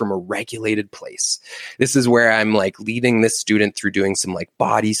noticing from a regulated place. This is where I'm like leading this student through doing some like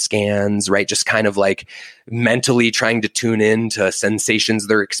body scans, right? Just kind of like mentally trying to tune in to sensations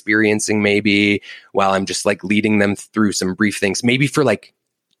they're experiencing maybe while I'm just like leading them through some brief things, maybe for like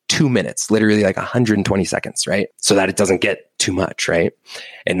 2 minutes, literally like 120 seconds, right? So that it doesn't get too much, right?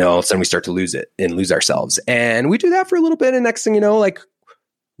 And then all of a sudden we start to lose it and lose ourselves. And we do that for a little bit. And next thing you know, like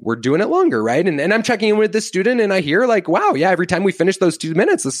we're doing it longer, right? And I'm checking in with this student and I hear like, wow, yeah, every time we finish those 2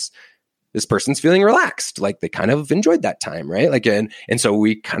 minutes, this person's feeling relaxed. Like they kind of enjoyed that time, right? Like, and so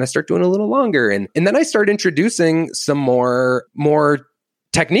we kind of start doing a little longer. And then I start introducing some more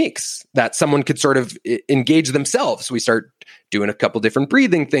techniques that someone could sort of engage themselves. We start doing a couple different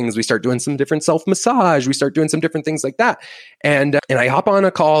breathing things. We start doing some different self-massage. We start doing some different things like that. And I hop on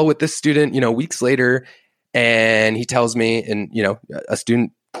a call with this student, weeks later, and he tells me, and, a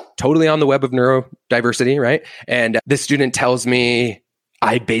student totally on the web of neurodiversity, right? And this student tells me,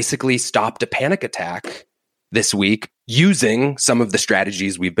 I basically stopped a panic attack this week using some of the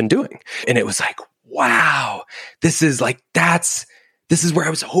strategies we've been doing. And it was like, wow, this is where I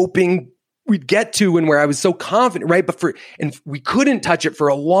was hoping we'd get to and where I was so confident, right? And we couldn't touch it for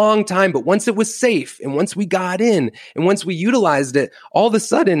a long time. But once it was safe and once we got in and once we utilized it, all of a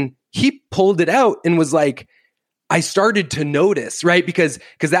sudden he pulled it out and was like, I started to notice, right? Because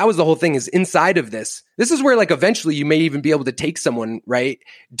that was the whole thing, is inside of this. This is where like eventually you may even be able to take someone, right?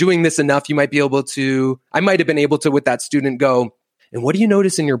 Doing this enough, you might be able to, I might have been able to with that student go, and what do you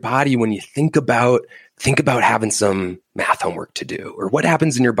notice in your body when you think about having some math homework to do? Or what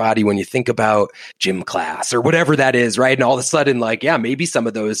happens in your body when you think about gym class or whatever that is, right? And all of a sudden, like, yeah, maybe some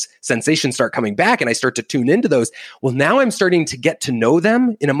of those sensations start coming back and I start to tune into those. Well, now I'm starting to get to know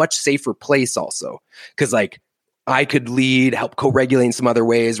them in a much safer place also. Because like, I could lead, help co-regulate in some other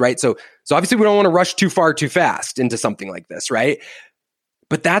ways, right? So obviously we don't want to rush too far too fast into something like this, right?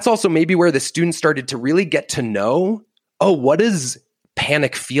 But that's also maybe where the students started to really get to know, oh, what does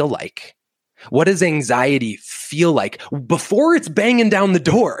panic feel like? What does anxiety feel like before it's banging down the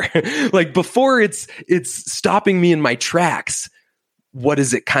door? Like before it's stopping me in my tracks, what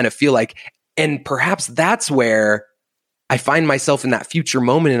does it kind of feel like? And perhaps that's where I find myself in that future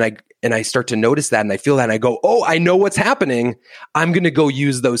moment and I start to notice that and I feel that and I go, oh, I know what's happening. I'm going to go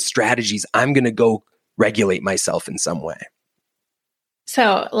use those strategies. I'm going to go regulate myself in some way.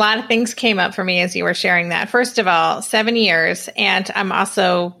 So a lot of things came up for me as you were sharing that. First of all, 7 years. And I'm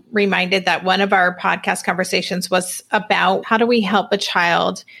also reminded that one of our podcast conversations was about how do we help a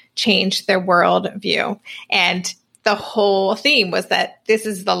child change their worldview? And the whole theme was that this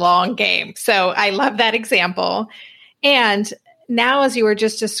is the long game. So I love that example. And now, as you were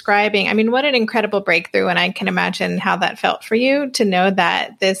just describing, I mean, what an incredible breakthrough. And I can imagine how that felt for you to know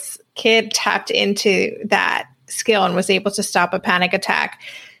that this kid tapped into that skill and was able to stop a panic attack.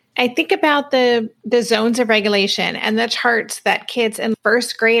 I think about the zones of regulation and the charts that kids in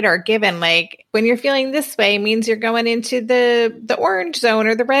first grade are given. Like when you're feeling this way means you're going into the orange zone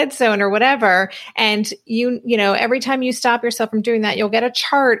or the red zone or whatever. And you know, every time you stop yourself from doing that, you'll get a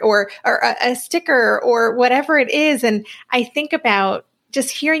chart or a sticker or whatever it is. And I think about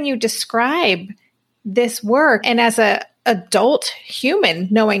just hearing you describe this work and as a adult human,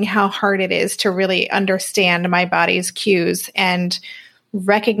 knowing how hard it is to really understand my body's cues and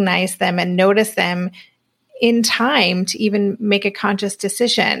recognize them and notice them in time to even make a conscious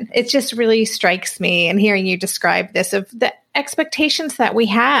decision. It just really strikes me, and hearing you describe this, of the expectations that we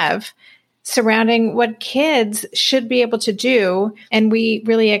have surrounding what kids should be able to do. And we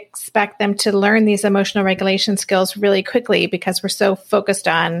really expect them to learn these emotional regulation skills really quickly because we're so focused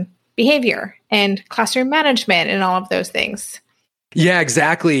on behavior and classroom management and all of those things. Yeah,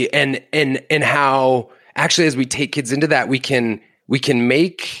 exactly. And how actually, as we take kids into that, we can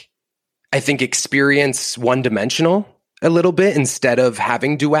make, I think, experience one-dimensional a little bit instead of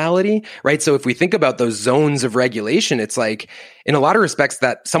having duality, right? So if we think about those zones of regulation, it's like, in a lot of respects,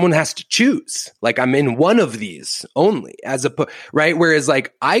 that someone has to choose. Like, I'm in one of these only, right? Whereas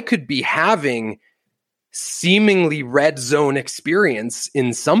like I could be having seemingly red zone experience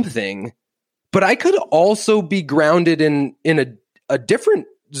in something, but I could also be grounded in a different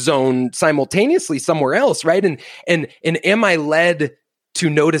zone simultaneously somewhere else, right? And am I led to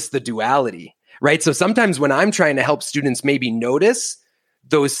notice the duality, right? So sometimes when I'm trying to help students maybe notice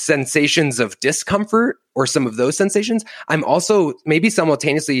those sensations of discomfort or some of those sensations, I'm also maybe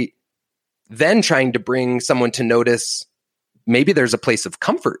simultaneously then trying to bring someone to notice maybe there's a place of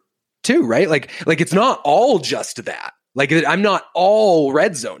comfort too, right? Like it's not all just that. Like I'm not all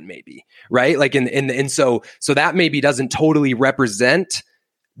red zone, maybe, right? Like and so that maybe doesn't totally represent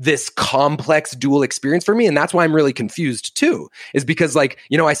this complex dual experience for me. And that's why I'm really confused too, is because like,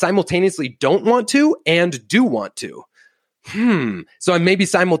 you know, I simultaneously don't want to and do want to. So I'm maybe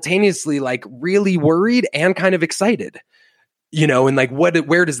simultaneously like really worried and kind of excited, you know, and like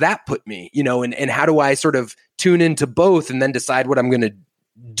where does that put me, you know, and how do I sort of tune into both and then decide what I'm going to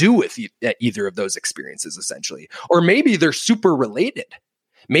do with either of those experiences essentially? Or maybe they're super related.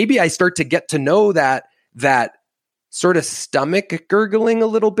 Maybe I start to get to know that sort of stomach gurgling a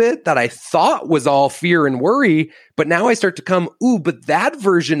little bit that I thought was all fear and worry, but now I start to come, but that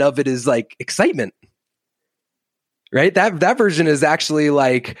version of it is like excitement, right? That version is actually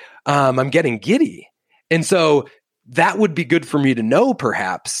like, I'm getting giddy. And so that would be good for me to know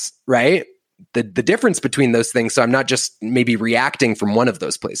perhaps, right? The difference between those things. So I'm not just maybe reacting from one of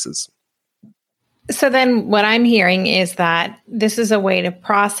those places. So then what I'm hearing is that this is a way to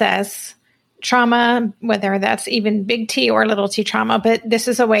process trauma, whether that's even big T or little t trauma, but this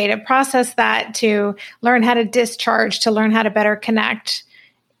is a way to process that, to learn how to discharge, to learn how to better connect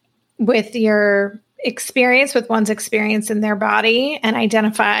with your experience, with one's experience in their body, and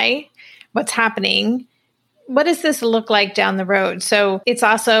identify what's happening what does this look like down the road? So it's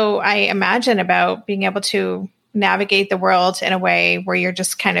also, I imagine, about being able to navigate the world in a way where you're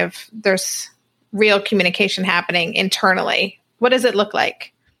just kind of, there's real communication happening internally. What does it look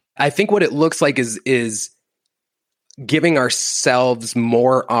like? I think what it looks like is giving ourselves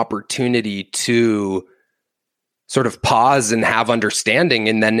more opportunity to sort of pause and have understanding,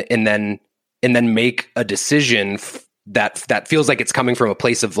 and then make a decision that feels like it's coming from a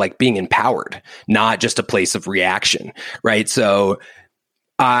place of like being empowered, not just a place of reaction, right? So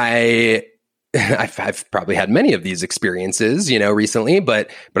I've probably had many of these experiences, recently, but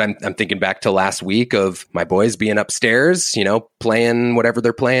I'm thinking back to last week of my boys being upstairs, playing whatever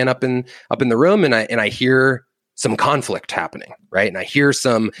they're playing up in the room, and I hear some conflict happening, right? And I hear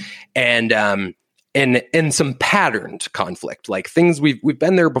some and some patterned conflict, like things we've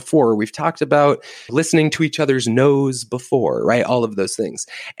been there before. We've talked about listening to each other's no's before, right? All of those things,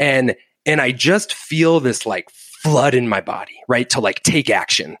 and I just feel this like flood in my body, right? To like take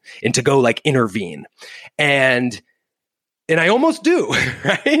action and to go like intervene. And I almost do,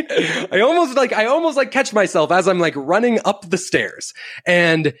 right? I almost catch myself as I'm like running up the stairs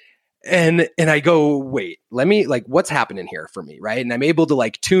and I go, wait, let me like, what's happening here for me? Right. And I'm able to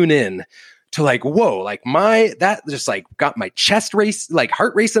like tune in to like, whoa, like that just like got my chest race, like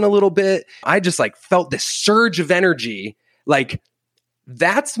heart racing a little bit. I just like felt this surge of energy. Like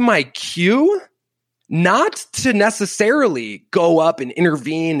that's my cue. Not to necessarily go up and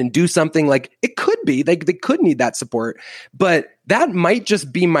intervene and do something. Like it could be, they could need that support, but that might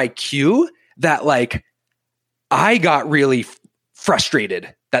just be my cue that like I got really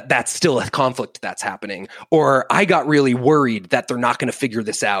frustrated that that's still a conflict that's happening, or I got really worried that they're not going to figure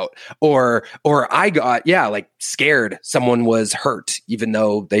this out, or I got like scared someone was hurt even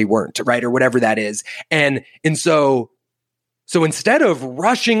though they weren't, right? Or whatever that is. And so instead of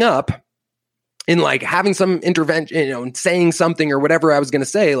rushing up in like having some intervention, and saying something or whatever I was going to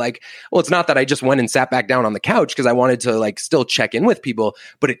say, like, well, it's not that I just went and sat back down on the couch because I wanted to like still check in with people,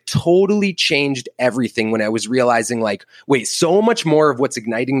 but it totally changed everything when I was realizing like, wait, so much more of what's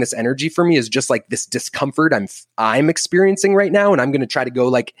igniting this energy for me is just like this discomfort I'm experiencing right now. And I'm going to try to go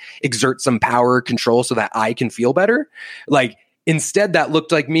like exert some power or control so that I can feel better. Like instead that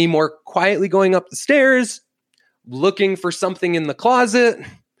looked like me more quietly going up the stairs, looking for something in the closet,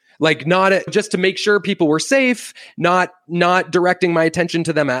 like not just to make sure people were safe, not directing my attention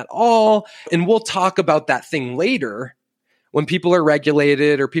to them at all. And we'll talk about that thing later when people are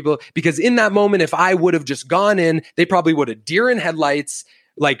regulated because in that moment, if I would have just gone in, they probably would have deer in headlights,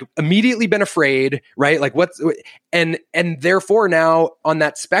 like immediately been afraid, right? Like and therefore now on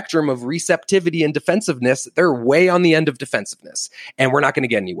that spectrum of receptivity and defensiveness, they're way on the end of defensiveness and we're not going to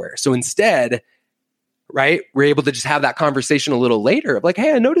get anywhere. So instead, right, we're able to just have that conversation a little later of like,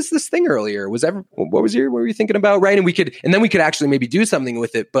 hey, I noticed this thing earlier. What were you thinking about? Right. And then we could actually maybe do something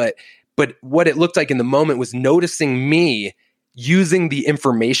with it. But what it looked like in the moment was noticing me using the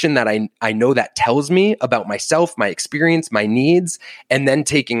information that I know that tells me about myself, my experience, my needs, and then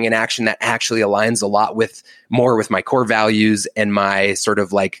taking an action that actually aligns a lot more with my core values and my sort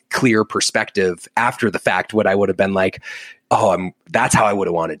of like clear perspective after the fact, what I would have been like, that's how I would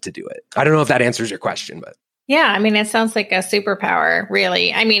have wanted to do it. I don't know if that answers your question, but. Yeah, I mean, it sounds like a superpower,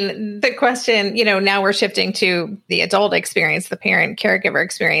 really. I mean, the question, now we're shifting to the adult experience, the parent caregiver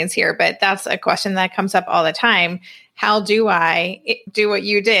experience here, but that's a question that comes up all the time. How do I do what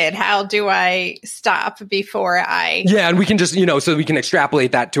you did? How do I stop before I... Yeah, and we can just, so we can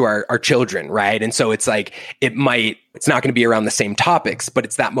extrapolate that to our children, right? And so it's like, it's not going to be around the same topics, but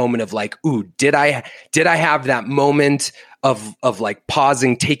it's that moment of like, ooh, did I have that moment of like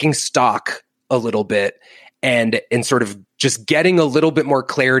pausing, taking stock a little bit and sort of just getting a little bit more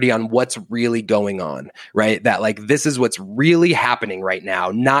clarity on what's really going on, right? That like, this is what's really happening right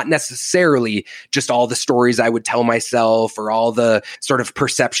now, not necessarily just all the stories I would tell myself or all the sort of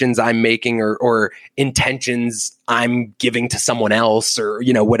perceptions I'm making or intentions I'm giving to someone else or,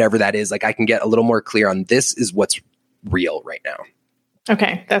 whatever that is. Like I can get a little more clear on this is what's real right now.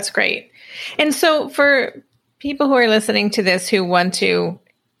 Okay, that's great. And so for people who are listening to this who want to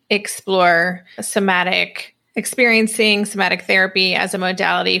explore experiencing somatic therapy as a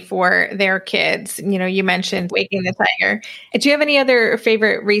modality for their kids, you mentioned Waking the Tiger. Do you have any other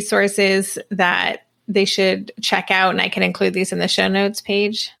favorite resources that they should check out? And I can include these in the show notes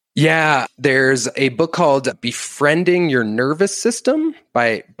page. Yeah, there's a book called Befriending Your Nervous System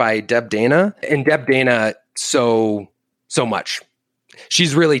by Deb Dana. And Deb Dana, so much.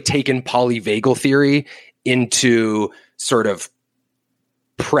 She's really taken polyvagal theory into sort of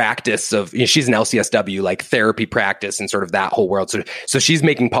practice of, she's an LCSW, like therapy practice and sort of that whole world. So she's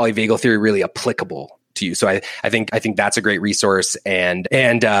making polyvagal theory really applicable to you. So I think that's a great resource. And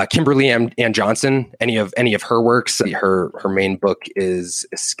Kimberly Ann Johnson, any of her works, her main book is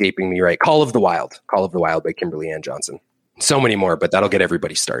escaping me right. Call of the Wild by Kimberly Ann Johnson. So many more, but that'll get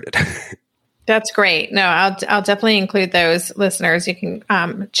everybody started. That's great. No, I'll definitely include those. Listeners, you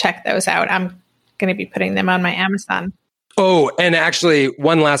can check those out. I'm going to be putting them on my Amazon. Oh, and actually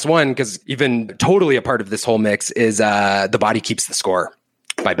one last one, because even totally a part of this whole mix is The Body Keeps the Score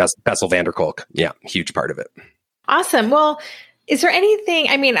by Bessel van der Kolk. Yeah, huge part of it. Awesome. Well, is there anything,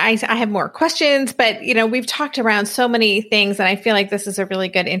 I mean, I have more questions, but we've talked around so many things, and I feel like this is a really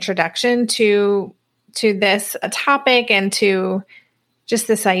good introduction to this topic and to just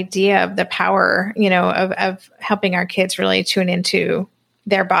this idea of the power, of helping our kids really tune into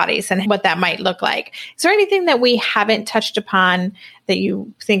their bodies and what that might look like. Is there anything that we haven't touched upon that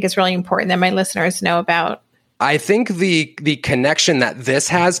you think is really important that my listeners know about? I think the connection that this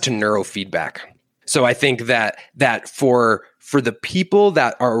has to neurofeedback. So I think that for the people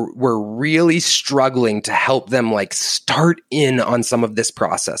that we're really struggling to help them like start in on some of this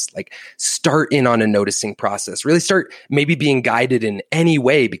process, like start in on a noticing process, really start maybe being guided in any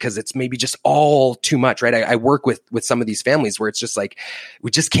way, because it's maybe just all too much, right? I work with some of these families where it's just like,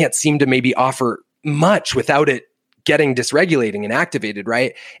 we just can't seem to maybe offer much without it getting dysregulating and activated,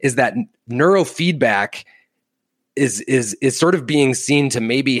 right? Is that neurofeedback is sort of being seen to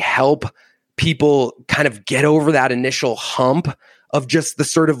maybe help people kind of get over that initial hump of just the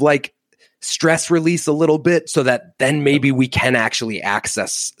sort of like stress release a little bit, so that then maybe we can actually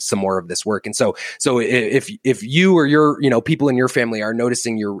access some more of this work. And so if you or your people in your family are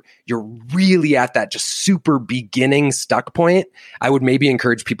noticing you're really at that just super beginning stuck point, I would maybe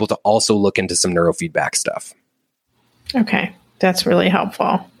encourage people to also look into some neurofeedback stuff. Okay. That's really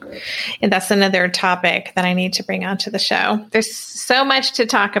helpful. And that's another topic that I need to bring onto the show. There's so much to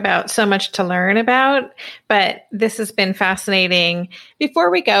talk about, so much to learn about, but this has been fascinating.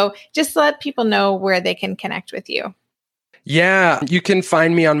 Before we go, just let people know where they can connect with you. Yeah, you can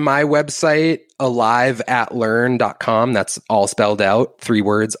find me on my website, aliveatlearn.com. That's all spelled out, 3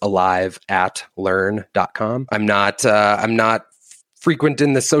 words, aliveatlearn.com. I'm not frequent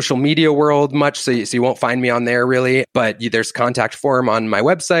in the social media world much, so you won't find me on there really, but there's contact form on my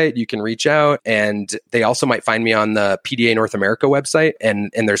website. You can reach out, and they also might find me on the PDA North America website. And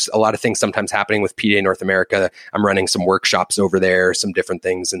there's a lot of things sometimes happening with PDA North America. I'm running some workshops over there, some different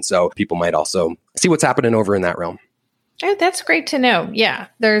things. And so people might also see what's happening over in that realm. Oh, that's great to know. Yeah,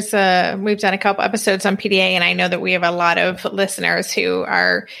 we've done a couple episodes on PDA, and I know that we have a lot of listeners who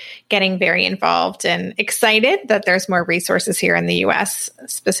are getting very involved and excited that there's more resources here in the U.S.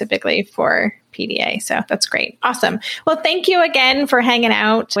 specifically for PDA. So that's great. Awesome. Well, thank you again for hanging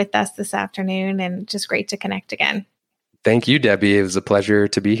out with us this afternoon, and just great to connect again. Thank you, Debbie. It was a pleasure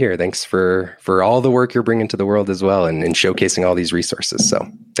to be here. Thanks for all the work you're bringing to the world as well, and showcasing all these resources. So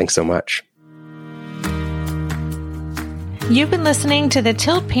thanks so much. You've been listening to the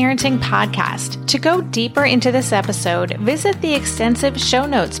Tilt Parenting Podcast. To go deeper into this episode, visit the extensive show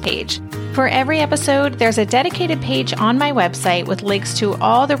notes page. For every episode, there's a dedicated page on my website with links to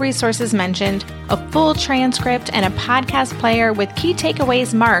all the resources mentioned, a full transcript, and a podcast player with key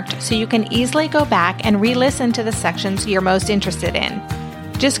takeaways marked so you can easily go back and re-listen to the sections you're most interested in.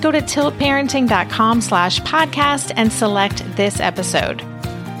 Just go to tiltparenting.com/podcast and select this episode.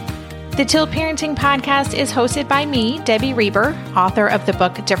 The Tilt Parenting Podcast is hosted by me, Debbie Reber, author of the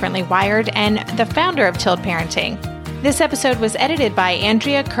book Differently Wired and the founder of Tilt Parenting. This episode was edited by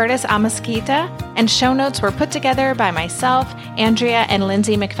Andrea Curtis Amasquita, and show notes were put together by myself, Andrea, and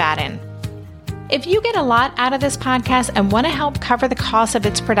Lindsay McFadden. If you get a lot out of this podcast and want to help cover the cost of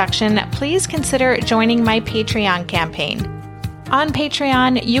its production, please consider joining my Patreon campaign. On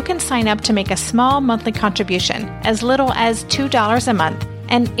Patreon, you can sign up to make a small monthly contribution, as little as $2 a month.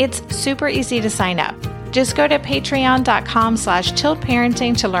 And it's super easy to sign up. Just go to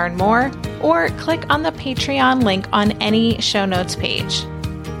patreon.com/tiltparenting to learn more, or click on the Patreon link on any show notes page.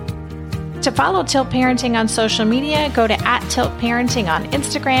 To follow Tilt Parenting on social media, go to @tiltparenting on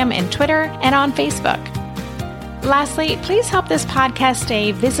Instagram and Twitter, and on Facebook. Lastly, please help this podcast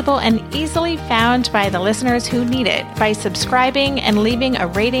stay visible and easily found by the listeners who need it by subscribing and leaving a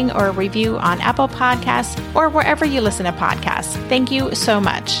rating or a review on Apple Podcasts or wherever you listen to podcasts. Thank you so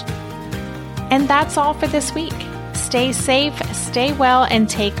much. And that's all for this week. Stay safe, stay well, and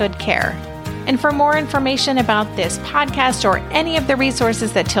take good care. And for more information about this podcast or any of the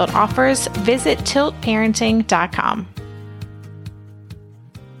resources that Tilt offers, visit tiltparenting.com.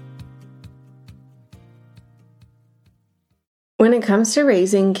 When it comes to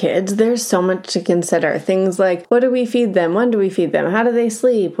raising kids, there's so much to consider. Things like, what do we feed them? When do we feed them? How do they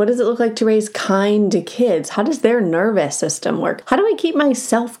sleep? What does it look like to raise kind kids? How does their nervous system work? How do I keep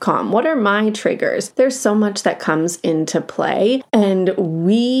myself calm? What are my triggers? There's so much that comes into play, and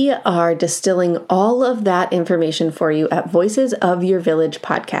we are distilling all of that information for you at Voices of Your Village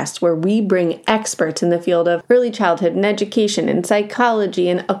podcast, where we bring experts in the field of early childhood and education and psychology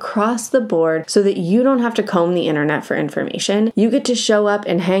and across the board so that you don't have to comb the internet for information. You get to show up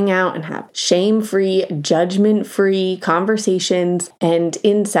and hang out and have shame-free, judgment-free conversations and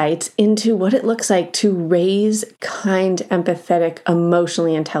insights into what it looks like to raise kind, empathetic,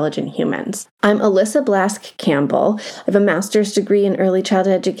 emotionally intelligent humans. I'm Alyssa Blask Campbell. I have a master's degree in early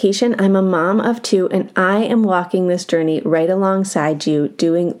childhood education. I'm a mom of 2, and I am walking this journey right alongside you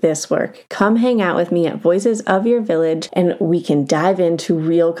doing this work. Come hang out with me at Voices of Your Village, and we can dive into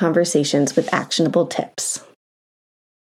real conversations with actionable tips.